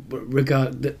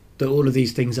regard that all of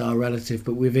these things are relative,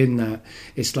 but within that,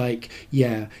 it's like,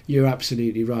 yeah, you're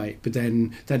absolutely right, but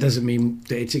then that doesn't mean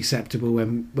that it's acceptable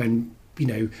when you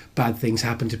know bad things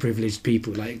happen to privileged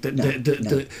people, like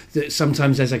that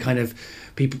sometimes there's a kind of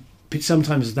people.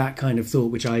 Sometimes that kind of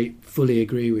thought, which I fully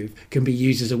agree with, can be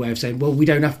used as a way of saying, well, we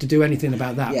don't have to do anything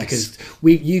about that because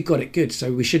you got it good,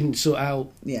 so we shouldn't sort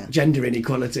out gender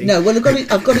inequality. No, well, I've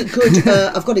got it good.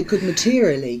 I've got it good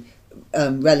materially,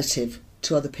 relative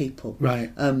to other people. Right.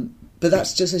 But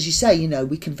that's just as you say. You know,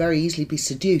 we can very easily be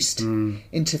seduced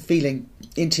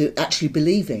into actually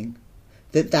believing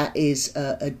that is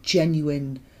a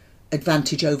genuine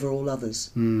advantage over all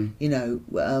others. You know,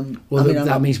 well,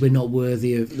 that means we're not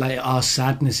worthy of, like, our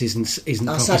sadness isn't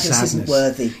our proper sadness isn't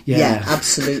worthy. Yeah,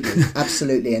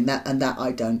 absolutely, and that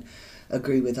I don't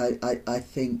agree with. I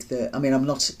think that, I mean, I'm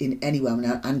not in any way I'm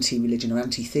an anti-religion or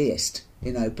anti-theist,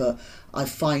 you know, but I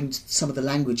find some of the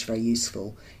language very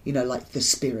useful. You know, like the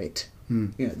spirit,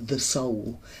 you know, the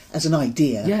soul as an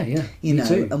idea. Yeah, you know,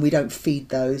 too. and we don't feed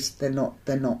those. They're not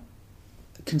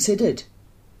considered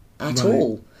at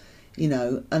all. You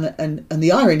know, and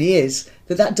the irony is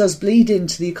that does bleed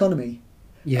into the economy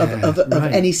of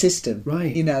any system.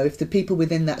 Right. You know, if the people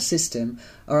within that system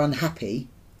are unhappy,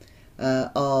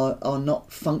 are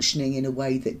not functioning in a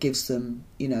way that gives them,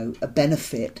 you know, a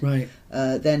benefit, right?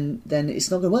 Then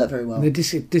it's not going to work very well. They're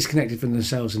disconnected from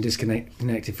themselves and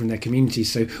disconnected from their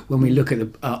communities. So when we look at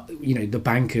the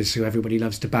bankers who everybody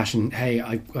loves to bash, and hey,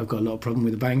 I've got a lot of problem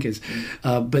with the bankers,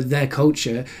 but their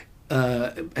culture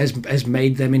has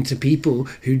made them into people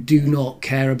who do not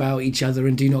care about each other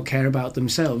and do not care about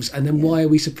themselves. And then why are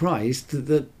we surprised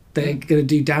that they're going to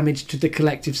do damage to the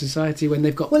collective society when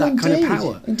they've got that kind of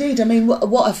power? Indeed. I mean,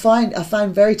 what I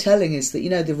find very telling is that, you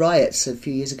know, the riots a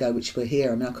few years ago, which were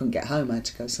here, I mean, I couldn't get home, I had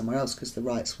to go somewhere else because the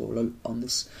riots were all on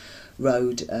this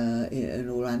road and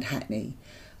all around Hackney.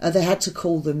 They had to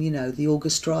call them, you know, the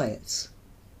August riots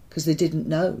because they didn't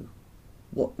know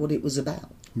what it was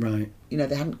about. Right. You know,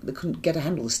 they couldn't get a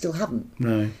handle. They still haven't.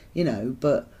 No. You know,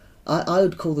 but I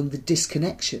would call them the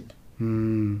disconnection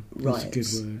riots,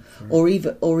 that's a good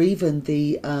word or even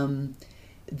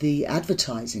the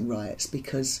advertising riots.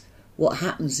 Because what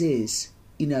happens is,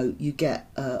 you know, you get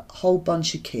a whole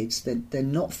bunch of kids. They're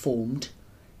not formed.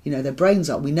 You know, their brains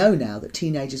aren't. We know now that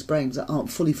teenagers' brains aren't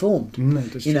fully formed.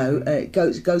 You know, it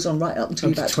goes on right up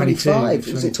until about 25.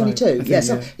 Was it 22? Yes,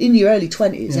 in your early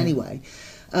 20s anyway.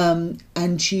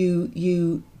 And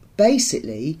you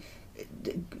basically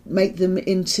make them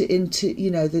into you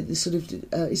know the sort of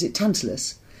is it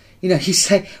Tantalus? You know, you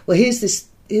say, well, here's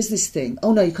this thing.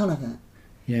 Oh no, you can't have that.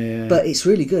 Yeah. But it's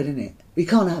really good, isn't it? We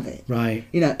can't have it. Right.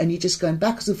 You know, and you're just going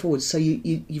backwards and forwards. So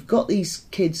you've got these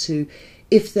kids who,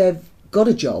 if they've got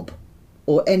a job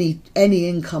or any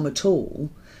income at all,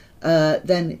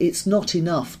 then it's not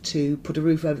enough to put a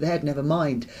roof over their head, never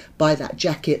mind buy that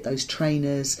jacket, those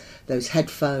trainers, those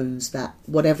headphones, that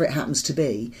whatever it happens to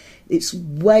be. It's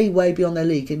way, way beyond their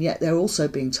league, and yet they're also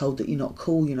being told that you're not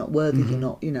cool, you're not worthy, you're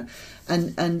not, you know.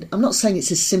 And I'm not saying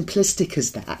it's as simplistic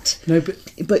as that. No,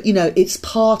 but you know, it's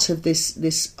part of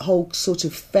this whole sort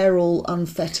of feral,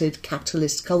 unfettered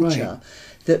capitalist culture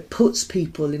that puts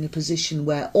people in a position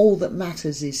where all that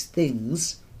matters is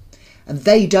things. And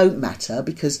they don't matter,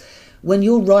 because when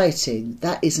you're rioting,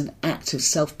 that is an act of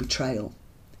self-betrayal.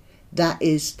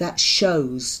 That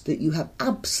shows that you have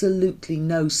absolutely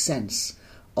no sense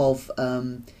of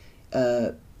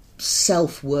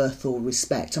self-worth or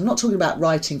respect. I'm not talking about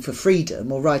rioting for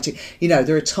freedom or rioting. You know,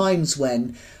 there are times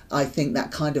when I think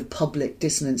that kind of public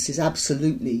dissonance is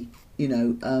absolutely, you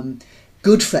know,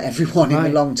 good for everyone in the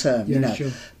long term, you know. Sure.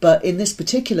 But in this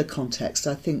particular context,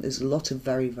 I think there's a lot of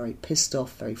very, very pissed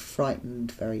off, very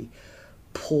frightened, very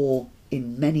poor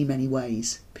in many, many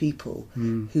ways people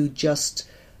who just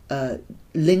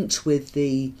linked with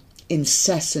the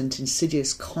incessant,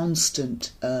 insidious,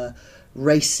 constant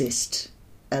racist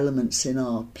elements in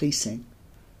our policing,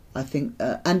 I think,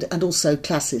 and also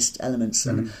classist elements.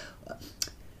 And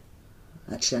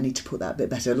Actually, I need to put that a bit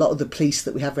better. A lot of the police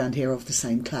that we have around here are of the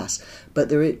same class. But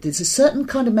there's a certain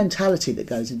kind of mentality that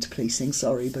goes into policing.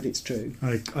 Sorry, but it's true.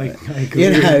 I agree.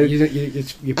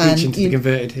 You're preaching to the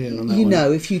converted here on that You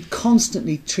know, if you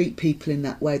constantly treat people in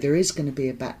that way, there is going to be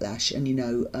a backlash. And,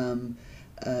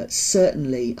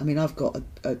 certainly, I mean, I've got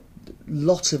a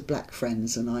lot of black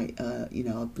friends, and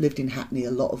I've lived in Hackney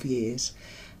a lot of years,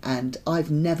 and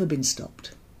I've never been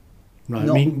stopped. Right,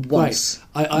 not I mean, once.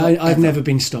 Right. I've never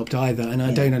been stopped either, and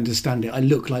I don't understand it. I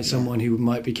look like someone who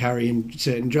might be carrying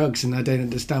certain drugs, and I don't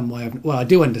understand why. I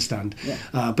do understand,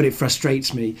 but it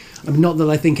frustrates me. I mean, not that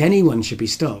I think anyone should be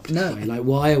stopped. No, like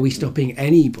why are we stopping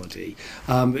anybody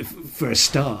for a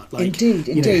start? Like, indeed.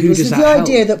 Who does that the help?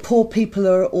 idea that poor people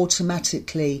are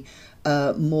automatically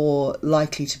more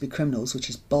likely to be criminals, which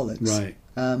is bollocks. Right.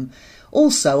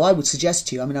 Also, I would suggest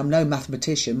to you, I mean, I'm no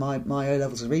mathematician, my O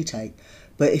levels are retake,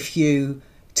 but if you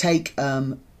take,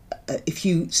 if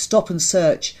you stop and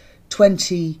search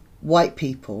 20 white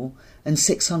people and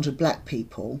 600 black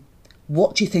people,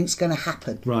 what do you think's going to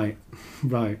happen? Right.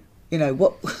 You know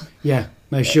what? Yeah.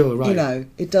 No, sure, right. You know,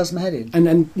 it does my head in.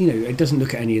 And it doesn't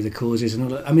look at any of the causes and all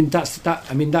that. I mean,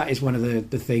 that is one of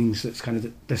the things that's kind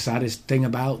of the saddest thing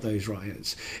about those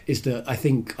riots, is that I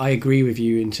think I agree with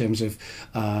you in terms of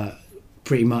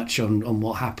pretty much on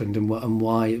what happened and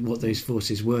what those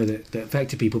forces were that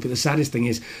affected people. But the saddest thing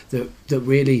is that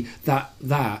really that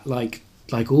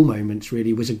like all moments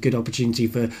really was a good opportunity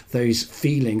for those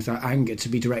feelings, that anger, to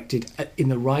be directed in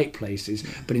the right places.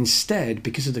 But instead,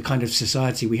 because of the kind of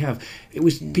society we have, it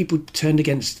was people turned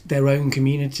against their own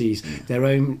communities,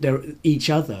 each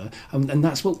other, and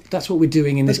that's what we're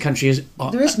doing in this country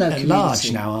there is no at large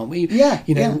now, aren't we?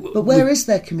 But where is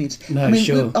their community? No, I mean,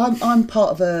 sure. I'm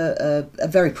part of a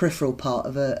very peripheral part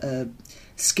of a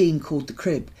scheme called the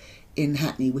Crib in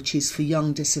Hackney, which is for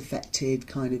young disaffected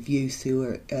kind of youth who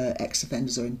are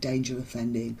ex-offenders or in danger of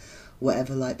offending,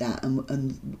 whatever like that.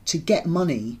 And to get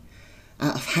money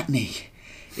out of Hackney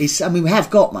is, I mean, we have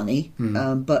got money,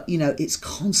 but it's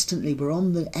constantly, we're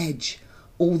on the edge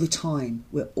all the time.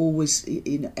 We're always,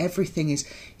 everything is,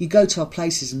 you go to our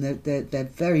places and they're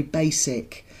very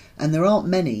basic, and there aren't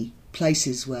many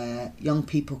places where young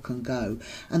people can go,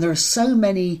 and there are so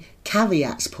many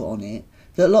caveats put on it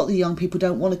that a lot of the young people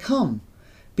don't want to come,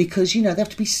 because they have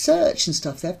to be searched and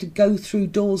stuff. They have to go through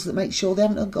doors that make sure they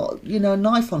haven't got a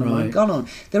knife on them or a gun on.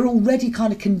 They're already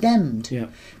kind of condemned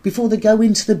before they go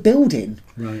into the building.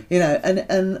 Right.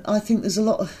 And I think there's a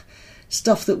lot of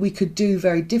stuff that we could do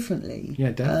very differently.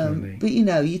 Yeah, definitely. But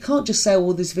you can't just say,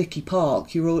 "Oh, there's Vicky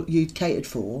Park. You catered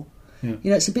for."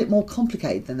 Yeah. It's a bit more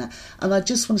complicated than that. And I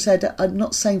just want to say that I'm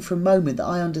not saying for a moment that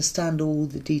I understand all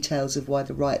the details of why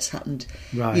the riots happened.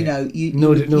 Right. You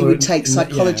would take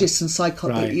psychologists and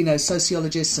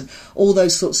sociologists and all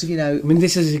those sorts of, I mean,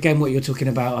 this is again what you're talking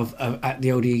about. At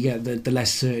the older you get, the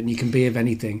less certain you can be of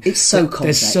anything. It's so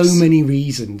complex. There's so many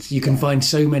reasons. You can find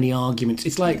so many arguments.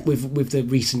 It's like with the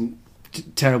recent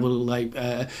terrible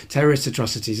terrorist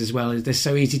atrocities as well. They're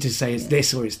so easy to say it's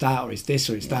this or it's that or it's this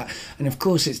or it's that, and of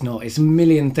course it's not. It's a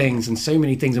million things and so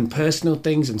many things, and personal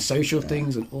things and social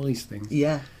things and all these things.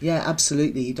 Yeah,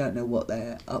 absolutely. You don't know what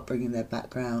their upbringing, their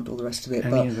background, all the rest of it.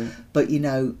 But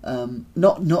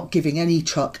not giving any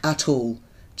truck at all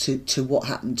to what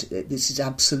happened. This is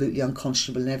absolutely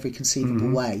unconscionable in every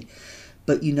conceivable way.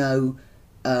 But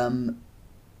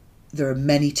there are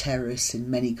many terrorists in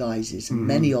many guises, and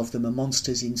many of them are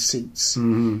monsters in suits,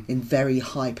 in very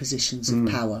high positions of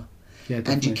power. Yeah,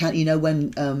 and you can't,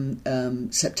 when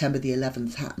September the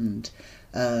 11th happened,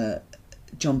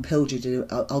 John Pilger did,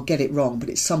 I'll get it wrong, but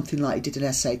it's something like, he did an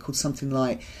essay called something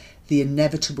like The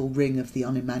Inevitable Ring of the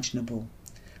Unimaginable.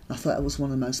 I thought that was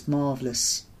one of the most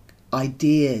marvellous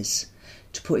ideas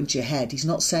to put into your head. He's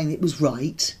not saying it was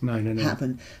right, no.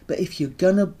 happened, but if you're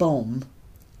going to bomb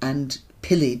and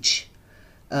pillage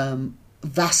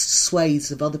vast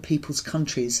swathes of other people's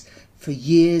countries for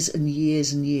years and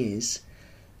years and years,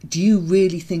 do you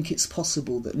really think it's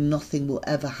possible that nothing will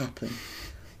ever happen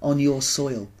on your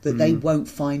soil, that they won't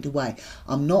find a way?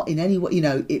 I'm not in any way,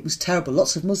 it was terrible.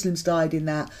 Lots of Muslims died in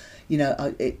that.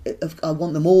 I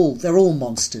want them all, they're all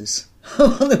monsters. I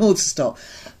want them all to stop.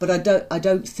 But I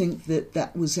don't think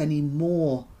that was any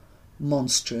more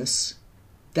monstrous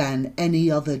than any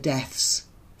other deaths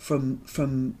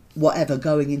from whatever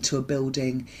going into a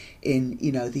building in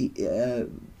the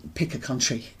pick a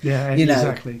country,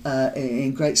 exactly,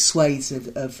 in great swathes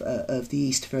of the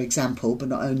East, for example, but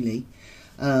not only,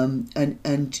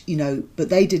 but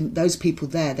they didn't. Those people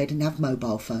there, they didn't have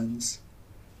mobile phones.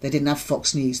 They didn't have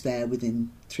Fox News there within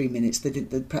 3 minutes. They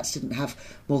perhaps didn't have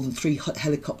more than 3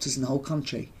 helicopters in the whole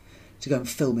country to go and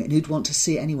film it. And who'd want to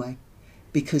see it anyway?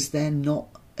 because they're not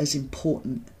as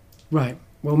important. Right.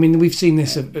 Well, I mean, we've seen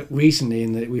this recently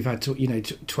in that we've had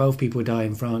 12 people die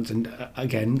in France, and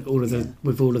again,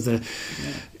 with all of the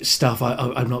stuff.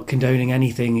 I'm not condoning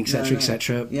anything, etc.,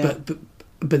 etc.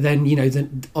 But then,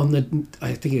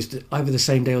 I think it's either the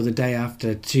same day or the day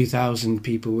after, 2,000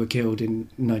 people were killed in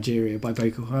Nigeria by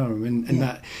Boko Haram, and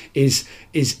that is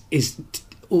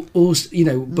also,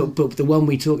 but the one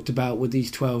we talked about were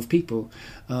these 12 people,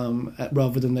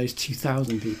 rather than those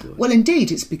 2,000 people. Well,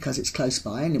 indeed, it's because it's close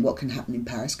by, and what can happen in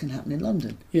Paris can happen in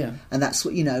London. Yeah, and that's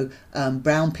what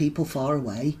brown people far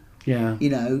away. Yeah,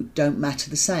 don't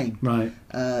matter the same. Right.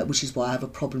 Which is why I have a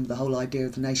problem with the whole idea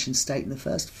of the nation state in the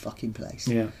first fucking place.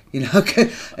 Yeah.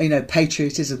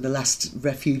 Patriotism, the last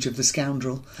refuge of the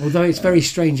scoundrel. Although it's very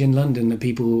strange in London that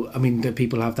people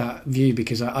have that view,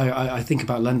 because I think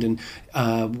about London,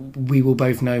 we will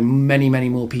both know many, many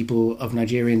more people of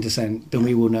Nigerian descent than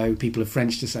we will know people of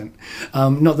French descent.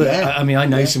 Not that I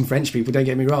know some French people. Don't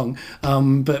get me wrong.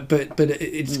 But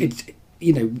it's.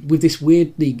 With this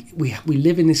weirdly, we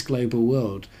live in this global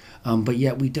world, but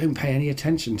yet we don't pay any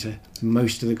attention to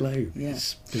most of the globe. Yeah.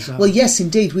 It's bizarre. Well, yes,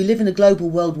 indeed. We live in a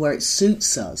global world where it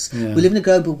suits us. Yeah. We live in a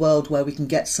global world where we can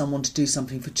get someone to do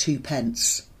something for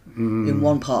 2p in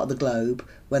one part of the globe,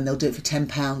 when they'll do it for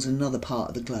 £10 in another part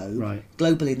of the globe. Right.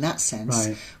 Global in that sense.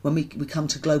 Right. When we come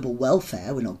to global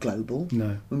welfare, we're not global.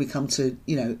 No. When we come to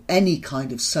any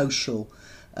kind of social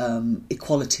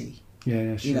equality.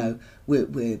 Yeah, sure. We're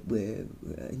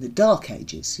in the dark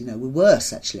ages. We're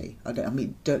worse, actually. I don't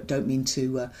mean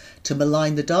to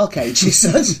malign the dark ages.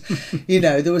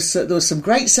 There was some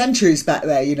great centuries back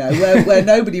there. Where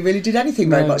nobody really did anything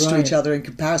very much to each other in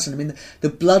comparison. I mean, the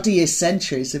bloodiest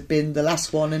centuries have been the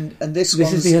last one, and this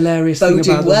is the hilarious thing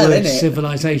about the word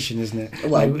civilization, isn't it?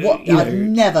 Well, I've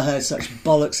never heard such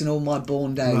bollocks in all my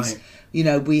born days.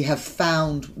 Right. We have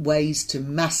found ways to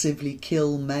massively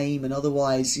kill, maim, and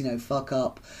otherwise, fuck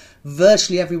up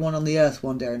virtually everyone on the earth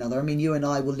one day or another. I mean, you and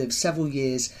I will live several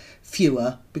years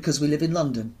fewer because we live in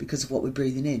London, because of what we're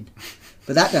breathing in.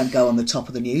 But that don't go on the top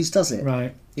of the news, does it?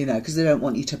 Right. Because they don't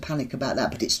want you to panic about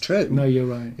that. But it's true. No, you're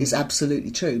right. It's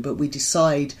absolutely true. But we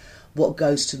decide what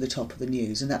goes to the top of the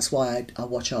news. And that's why I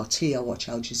watch RT, I watch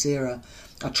Al Jazeera.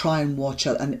 I try and watch,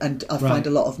 and I find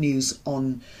a lot of news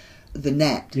on the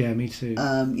net. Yeah, me too.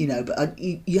 But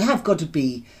you have got to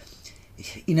be,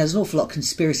 there's an awful lot of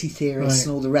conspiracy theorists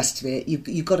and all the rest of it.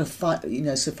 You've got to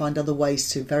find other ways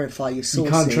to verify your sources.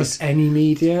 You can't trust any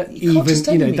media.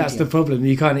 That's the problem.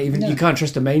 You can't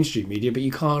trust the mainstream media, but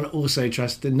you can't also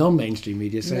trust the non-mainstream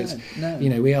media. So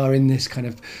we are in this kind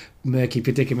of murky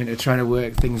predicament of trying to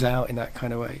work things out in that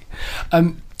kind of way.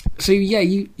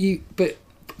 But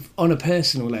on a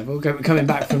personal level, coming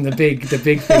back from the big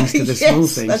things to the small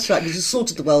things. That's right. We've just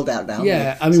sorted the world out now.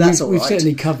 Yeah, I mean, we've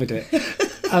certainly covered it.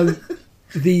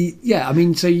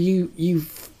 So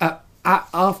you've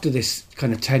after this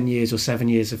kind of 10 years or 7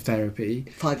 years of therapy,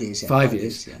 5 years, 5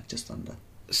 years, just under.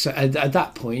 So at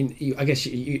that point, I guess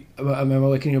you I remember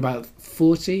working about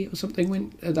 40 or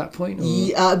something at that point. Or?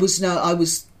 Yeah, I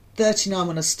was 39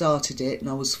 when I started it, and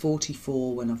I was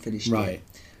 44 when I finished it. Right.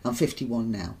 I'm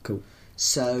 51 now. Cool.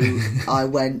 So I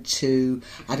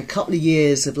had a couple of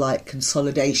years of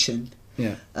consolidation.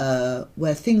 Yeah.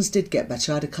 Where things did get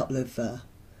better. I had a couple of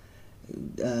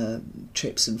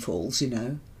trips and falls,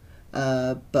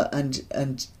 but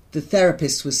the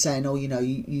therapist was saying,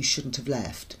 you shouldn't have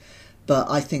left, but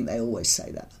I think they always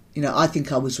say that. I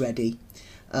think I was ready,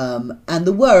 and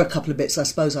there were a couple of bits I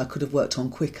suppose I could have worked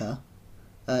on quicker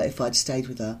if I'd stayed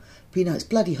with her. But it's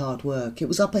bloody hard work. It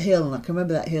was up a hill, and I can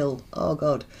remember that hill. Oh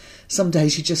God, some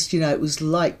days you just it was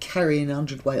like carrying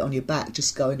 100 weight on your back,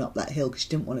 just going up that hill because you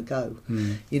didn't want to go,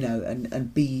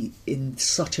 and be in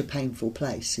such a painful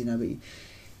place, but it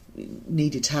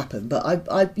needed to happen. But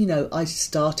I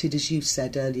started, as you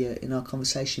said earlier in our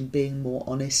conversation, being more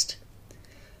honest.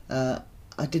 I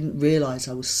didn't realise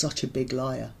I was such a big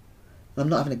liar. I'm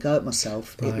not having a go at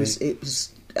myself. Right. It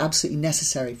was absolutely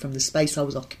necessary from the space I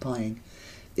was occupying.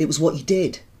 It was what you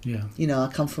did. Yeah. I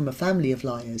come from a family of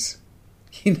liars,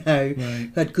 who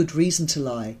had good reason to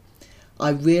lie. I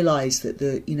realised that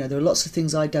there are lots of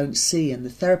things I don't see, and the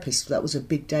therapist, that was a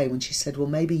big day when she said, well,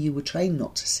 maybe you were trained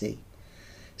not to see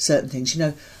certain things.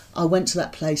 I went to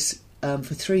that place for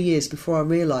 3 years before I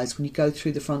realised when you go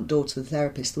through the front door to the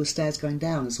therapist, there were stairs going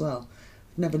down as well.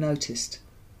 I'd never noticed.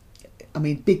 I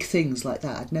mean, big things like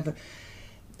that.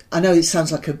 I know it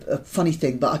sounds like a funny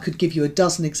thing, but I could give you a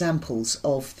dozen examples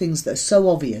of things that are so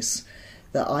obvious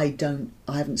that I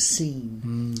haven't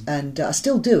seen, and I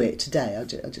still do it today. I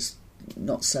just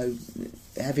not so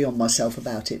heavy on myself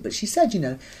about it. But she said,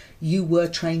 you were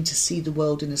trained to see the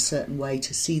world in a certain way,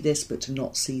 to see this but to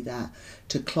not see that,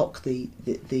 to clock the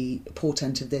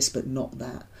portent of this but not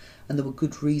that. And there were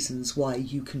good reasons why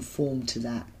you conformed to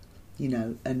that,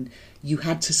 and you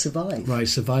had to survive. Right,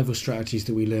 survival strategies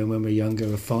that we learn when we're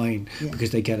younger are fine because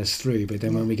they get us through, but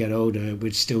then when we get older,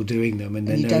 we're still doing them and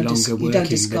they're no longer working. You don't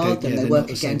discard them, they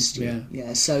work against you.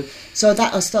 Yeah. So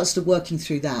that I started working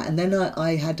through that, and then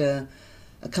I had a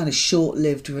kind of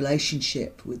short-lived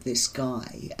relationship with this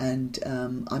guy, and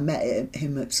I met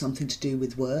him at something to do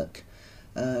with work.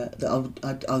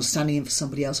 That I was standing in for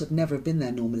somebody else. I'd never have been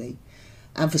there normally.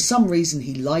 And for some reason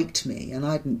he liked me, and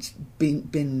I hadn't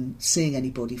been seeing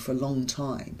anybody for a long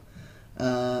time.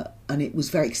 And it was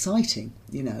very exciting,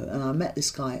 and I met this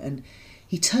guy, and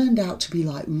he turned out to be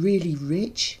like really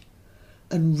rich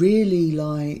and really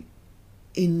like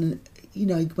he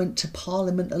went to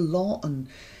Parliament a lot, and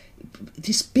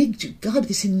this big guy with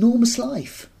this enormous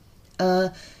life.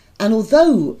 And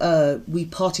although we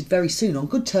parted very soon on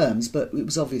good terms, but it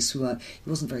was obvious he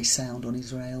wasn't very sound on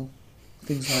his rail.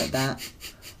 Things like that.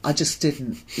 I just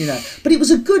didn't, But it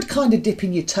was a good kind of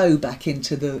dipping your toe back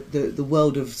into the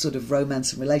world of sort of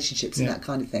romance and relationships and that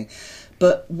kind of thing.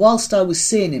 But whilst I was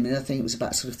seeing him, and I think it was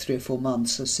about sort of 3 or 4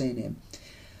 months of seeing him,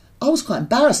 I was quite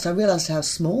embarrassed. I realised how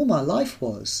small my life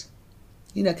was,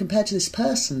 compared to this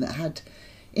person that had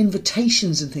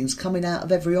invitations and things coming out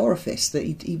of every orifice, that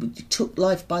he took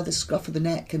life by the scruff of the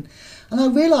neck. And I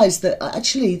realised that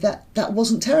actually that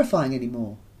wasn't terrifying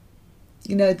anymore.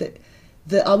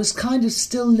 That I was kind of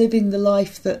still living the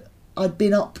life that I'd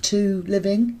been up to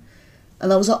living,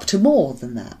 and I was up to more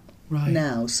than that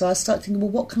now. So I started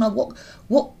thinking, well,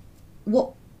 what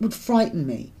would frighten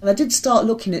me? And I did start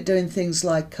looking at doing things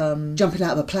like jumping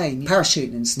out of a plane,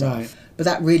 parachuting and stuff. Right. But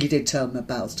that really did turn my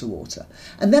bowels to water.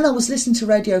 And then I was listening to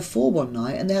Radio 4 one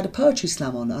night, and they had a poetry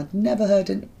slam on. I'd never heard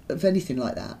of anything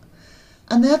like that.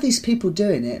 And they had these people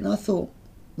doing it, and I thought,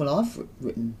 well, I've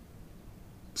written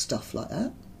stuff like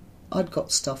that. I'd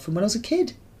got stuff from when I was a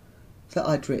kid that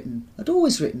I'd written. I'd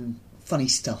always written funny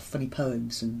stuff, funny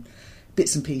poems and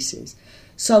bits and pieces.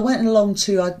 So I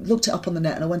looked it up on the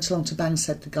net, and I went along to Bang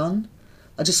Said the Gun.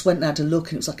 I just went and had a look,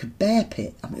 and it was like a bear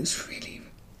pit. I mean, it was really,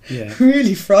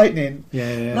 really frightening. Yeah.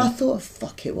 And I thought,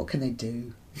 fuck it, what can they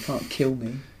do? They can't kill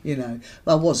me,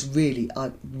 But I was really,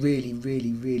 really,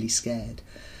 really scared.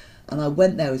 And I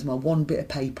went there with my one bit of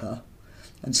paper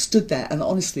and stood there, and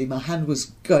honestly, my hand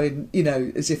was going,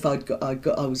 as if I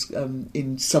was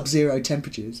in sub-zero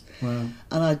temperatures. Wow!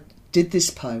 And I did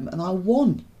this poem, and I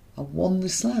won. I won the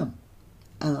slam,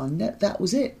 and that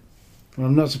was it. Well,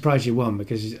 I'm not surprised you won,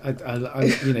 because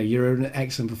you're an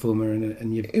excellent performer,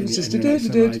 and you've. It was just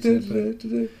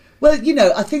Well,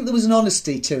 I think there was an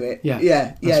honesty to it.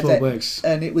 Yeah. That's what works.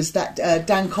 And it was that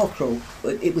Dan Cockrell.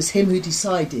 It was him who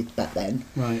decided back then,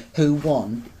 right, who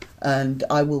won. And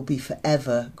I will be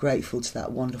forever grateful to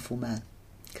that wonderful man,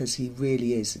 because he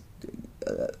really is.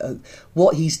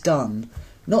 What he's done,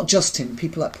 not just him,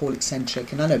 people like Paul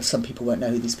Eccentric, and I know some people won't know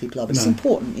who these people are, but it's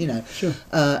important, Sure.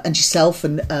 And yourself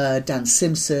and Dan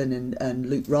Simpson and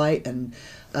Luke Wright and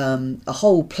a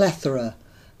whole plethora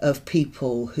of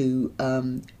people who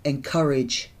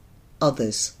encourage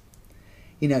others,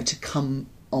 to come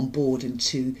on board and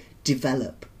to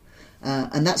develop.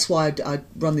 And that's why I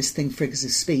run this thing, Figures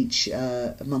of Speech,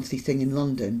 a monthly thing in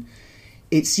London.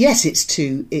 It's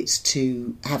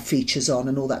to have features on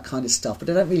and all that kind of stuff, but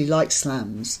I don't really like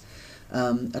slams.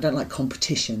 I don't like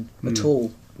competition at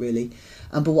all, really.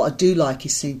 But what I do like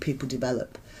is seeing people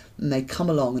develop. And they come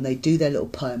along and they do their little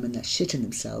poem, and they're shitting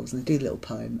themselves, and they do the little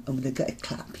poem, and they get a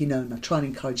clap, and I try and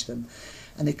encourage them.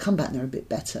 And they come back and they're a bit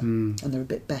better, and they're a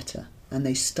bit better. And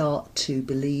they start to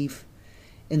believe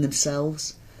in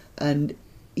themselves. And,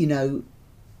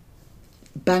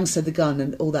 Bang Said the Gun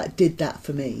and all that did that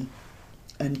for me,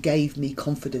 and gave me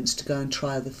confidence to go and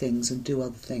try other things and do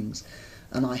other things.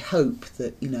 And I hope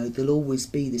that, there'll always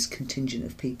be this contingent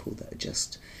of people that are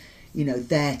just,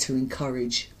 there to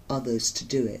encourage others to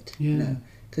do it.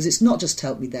 Because it's not just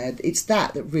helped me there, it's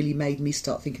that really made me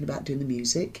start thinking about doing the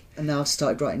music. And now I've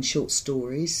started writing short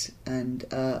stories, and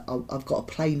I've got a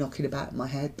play knocking about in my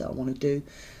head that I want to do,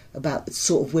 about the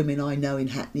sort of women I know in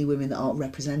Hackney, women that aren't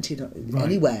represented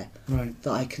anywhere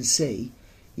that I can see,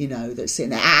 that's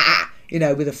sitting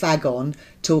there, with a fag on,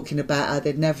 talking about how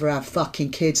they'd never have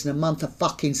fucking kids in a month of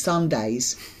fucking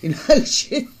Sundays.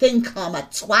 She'd think I'm a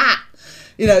twat.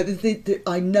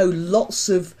 I know lots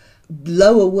of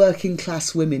lower working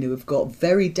class women who have got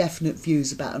very definite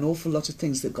views about an awful lot of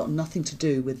things that have got nothing to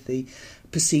do with the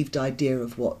perceived idea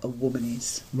of what a woman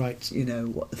is. Right.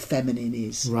 What the feminine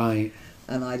is. Right.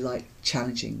 And I like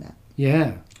challenging that.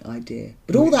 idea.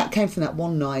 But all that came from that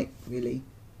one night, really,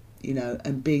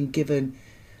 and being given,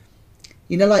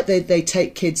 like they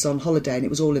take kids on holiday, and it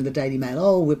was all in the Daily Mail.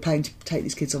 Oh, we're planning to take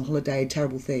these kids on holiday,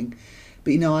 terrible thing.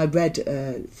 But, I read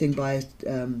a thing by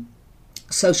a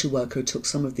social worker who took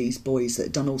some of these boys that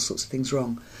had done all sorts of things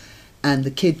wrong, and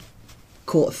the kid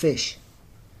caught a fish,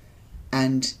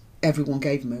 and everyone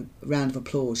gave him a round of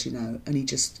applause, and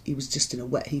he was just in a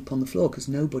wet heap on the floor because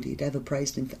nobody had ever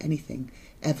praised him for anything,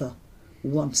 ever,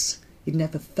 once. He'd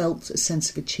never felt a sense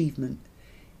of achievement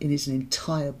in his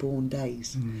entire born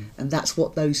days. And that's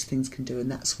what those things can do,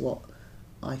 and that's what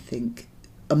I think,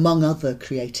 among other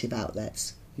creative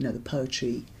outlets, the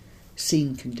poetry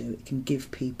scene can do. It can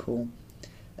give people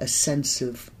a sense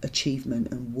of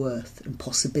achievement and worth and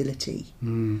possibility,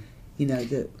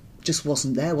 that just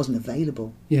wasn't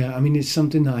available. Yeah, I mean, it's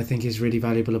something that I think is really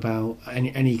valuable about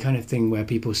any kind of thing where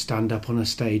people stand up on a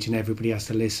stage and everybody has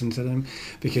to listen to them,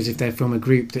 because if they're from a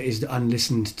group that is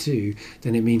unlistened to,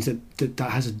 then it means that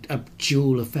has a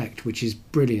dual effect, which is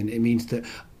brilliant. It means that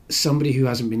somebody who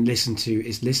hasn't been listened to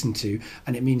is listened to,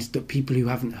 and it means that people who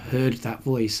haven't heard that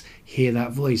voice hear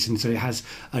that voice, and so it has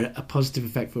a positive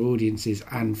effect for audiences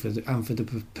and for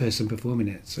the person performing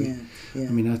it. So I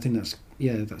mean, I think that's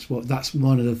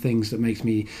one of the things that makes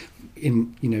me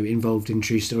involved in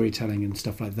true storytelling and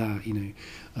stuff like that.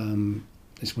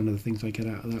 It's one of the things I get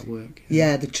out of that work.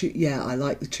 I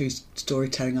like the true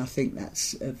storytelling. I think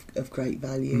that's of great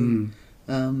value.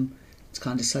 It's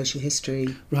kind of social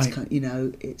history, right? It's kind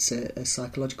of, it's a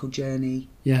psychological journey.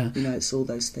 Yeah, it's all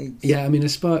those things. Yeah, I mean, a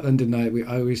Spark London night,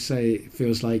 I always say it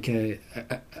feels like it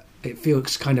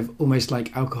feels kind of almost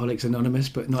like Alcoholics Anonymous,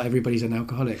 but not everybody's an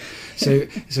alcoholic. So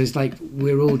it's like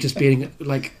we're all just being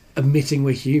like admitting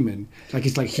we're human. Like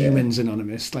it's like Humans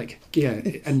Anonymous. Like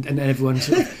and everyone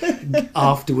sort of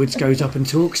afterwards goes up and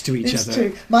talks to each other.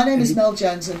 True. My name is Mel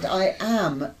Jones, and I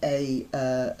am a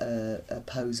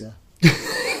poser.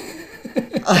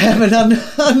 I am an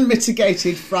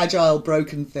unmitigated, fragile,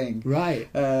 broken thing. Right.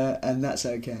 And that's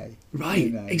okay.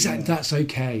 Right. Exactly. Yeah. That's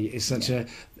okay. It's such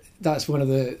that's one of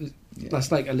the. Yeah.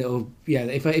 That's like a little. Yeah.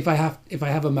 If I have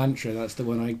a mantra, that's the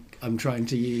one I'm trying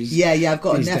to use. Yeah. I've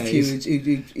got a nephew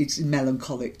who's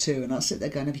melancholic too, and I sit there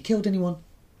going, "Have you killed anyone?"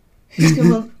 He's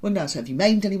going, "Well, no." So have you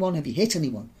maimed anyone? Have you hit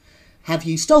anyone? Have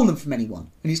you stolen from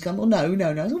anyone? And he's going, "Well, no."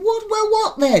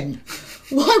 What then?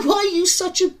 Why are you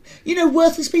such a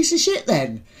worthless piece of shit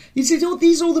then? You said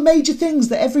these are all the major things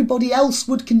that everybody else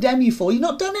would condemn you for. You've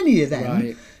not done any of them.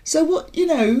 Right. So what,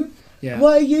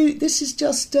 why are you... This is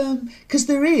just... Because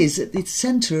there is, at the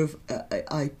centre of,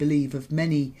 I believe, of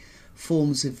many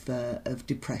forms of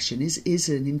depression is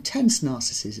an intense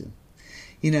narcissism.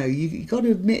 You got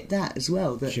to admit that as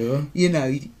well. That, sure.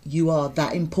 You are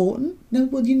that important. No,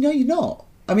 well, you're not.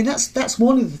 I mean, that's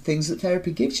one of the things that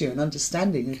therapy gives you, an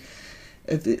understanding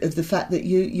of the fact that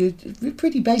you're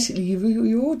pretty basically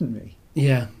you're ordinary.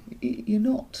 Yeah. You're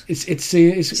not. It's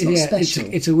not special.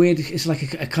 It's a weird. It's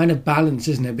like a kind of balance,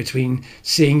 isn't it, between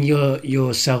seeing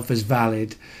yourself as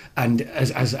valid and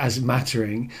as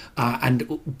mattering,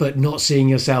 but not seeing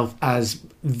yourself as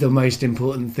the most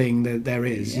important thing that there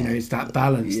is. Yeah. It's that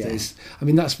balance. Yeah. I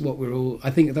mean, that's what we're all. I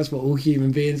think that's what all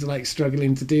human beings are like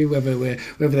struggling to do, whether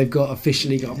they've got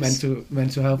officially got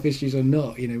mental health issues or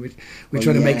not. We're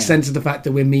trying to make sense of the fact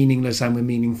that we're meaningless and we're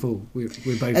meaningful. We're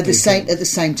both at the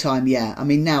same time. Yeah, I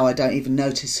mean, now I don't even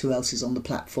notice who else is on the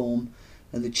platform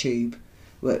and the tube.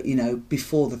 Where,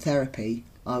 before the therapy,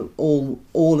 all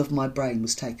of my brain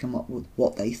was taken up with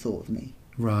what they thought of me.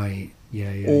 Right.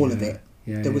 Yeah. All of it.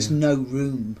 Yeah, there was no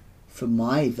room for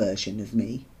my version of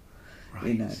me.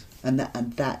 Right. And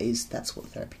that's what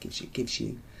therapy gives you. It gives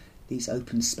you these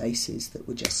open spaces that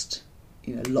were just,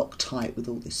 locked tight with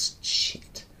all this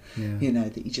shit. Yeah.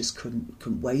 That you just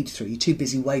couldn't wade through. You're too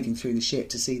busy wading through the shit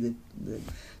to see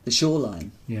the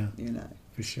shoreline. Yeah.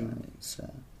 For sure. So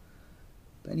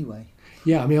but anyway.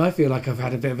 Yeah, I mean, I feel like I've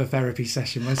had a bit of a therapy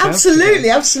session myself. Absolutely.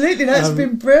 That's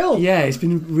been brilliant. Yeah, it's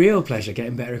been a real pleasure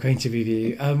getting better acquainted with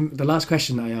you. The last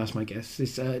question that I ask my guests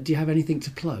is, do you have anything to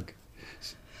plug?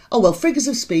 Oh, well, Figures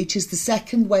of Speech is the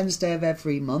second Wednesday of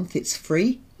every month. It's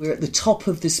free. We're at the top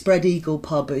of the Spread Eagle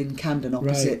pub in Camden,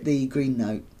 opposite the Green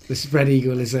Note. The Spread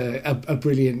Eagle is a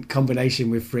brilliant combination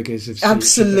with Figures of Speech.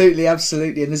 Absolutely.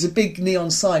 And there's a big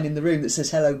neon sign in the room that says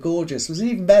 "Hello, Gorgeous." Was it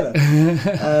even better?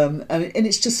 And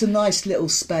it's just a nice little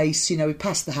space. We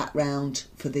pass the hat round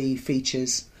for the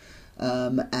features,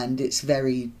 and it's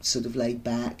very sort of laid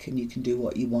back, and you can do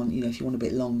what you want. If you want a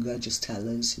bit longer, just tell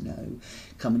us.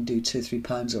 Come and do 2 or 3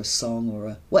 poems or a song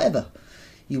or whatever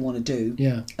you want to do.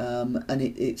 Yeah. And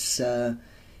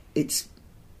it's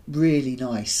really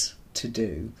nice to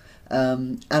do,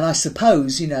 And I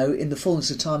suppose, in the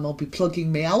fullness of time, I'll be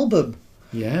plugging my album.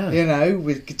 Yeah.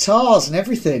 With guitars and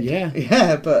everything. Yeah.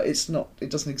 Yeah, but it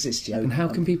doesn't exist yet. And how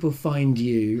can people find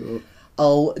you?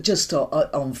 Oh, just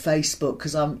on Facebook,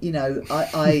 because I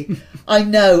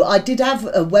know I did have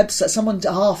a website. Someone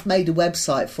half made a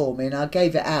website for me, and I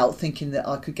gave it out thinking that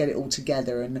I could get it all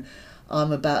together. And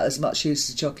I'm about as much use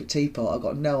as a chocolate teapot. I've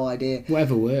got no idea.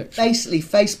 Whatever works. Basically,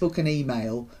 Facebook and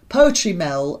email.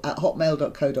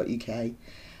 poetrymel@hotmail.co.uk.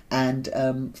 And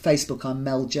Facebook, I'm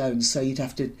Mel Jones. So you'd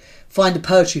have to find a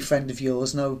poetry friend of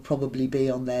yours, and I would probably be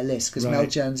on their list, because Mel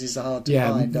Jones is hard to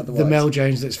find otherwise. The Mel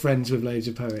Jones that's friends with loads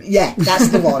of poets. Yeah, that's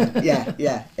the one.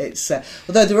 Yeah. It's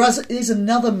although there is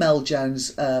another Mel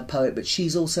Jones poet, but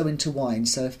she's also into wine.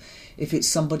 So if it's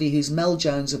somebody who's Mel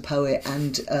Jones, a poet,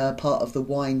 and part of the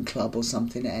wine club or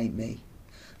something, it ain't me.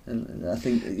 I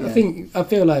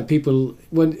feel like people,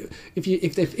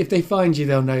 if they find you,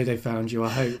 they'll know they found you. I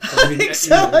hope.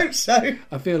 I hope so.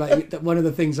 I feel like one of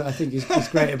the things that I think is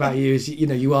great about you is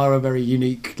you are a very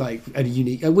unique,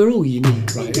 we're all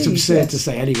unique, right? It's absurd to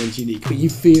say anyone's unique, but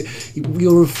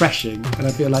you're refreshing, and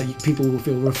I feel like people will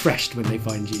feel refreshed when they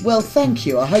find you. Well, thank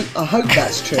you. I hope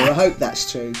that's true. I hope that's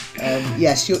true.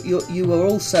 Yes, you are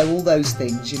also all those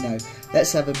things.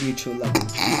 Let's have a mutual love.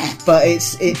 But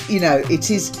it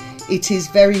is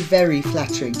very, very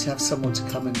flattering to have someone to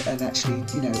come and actually,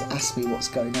 ask me what's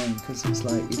going on, because it's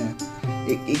like,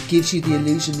 it gives you the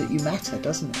illusion that you matter,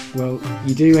 doesn't it? Well,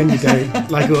 you do and you don't,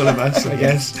 like all of us, I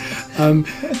guess.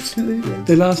 Absolutely.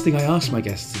 The last thing I ask my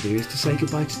guests to do is to say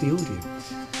goodbye to the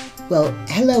audience. Well,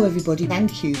 hello everybody.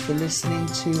 Thank you for listening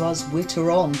to us witter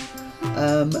on.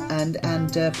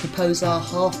 And propose our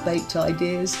half-baked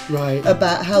ideas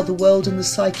about how the world and the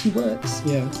psyche works.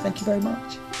 Yeah. Thank you very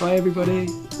much. Bye, everybody.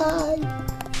 Bye.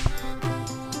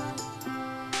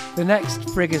 The next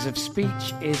Friggers of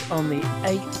Speech is on the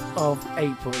 8th of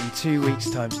April in 2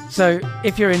 weeks' time. So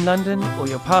if you're in London or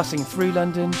you're passing through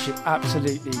London, you should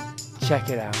absolutely check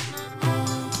it out.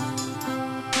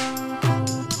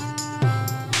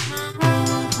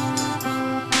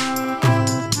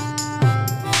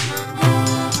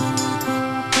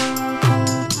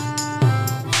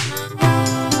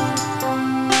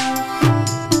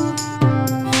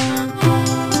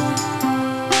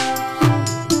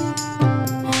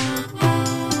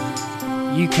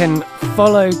 You can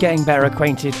follow Getting Better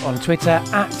Acquainted on Twitter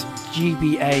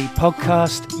 @GBA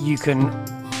Podcast. You can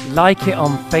like it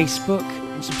on Facebook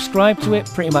and subscribe to it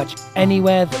pretty much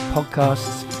anywhere that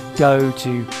podcasts go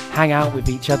to hang out with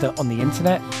each other on the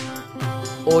internet.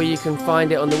 Or you can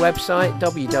find it on the website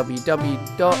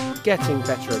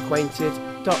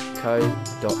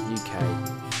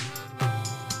www.gettingbetteracquainted.co.uk.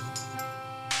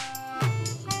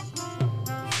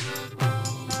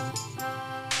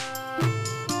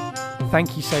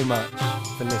 Thank you so much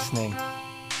for listening.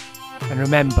 And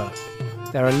remember,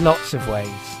 there are lots of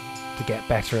ways to get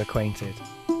better acquainted.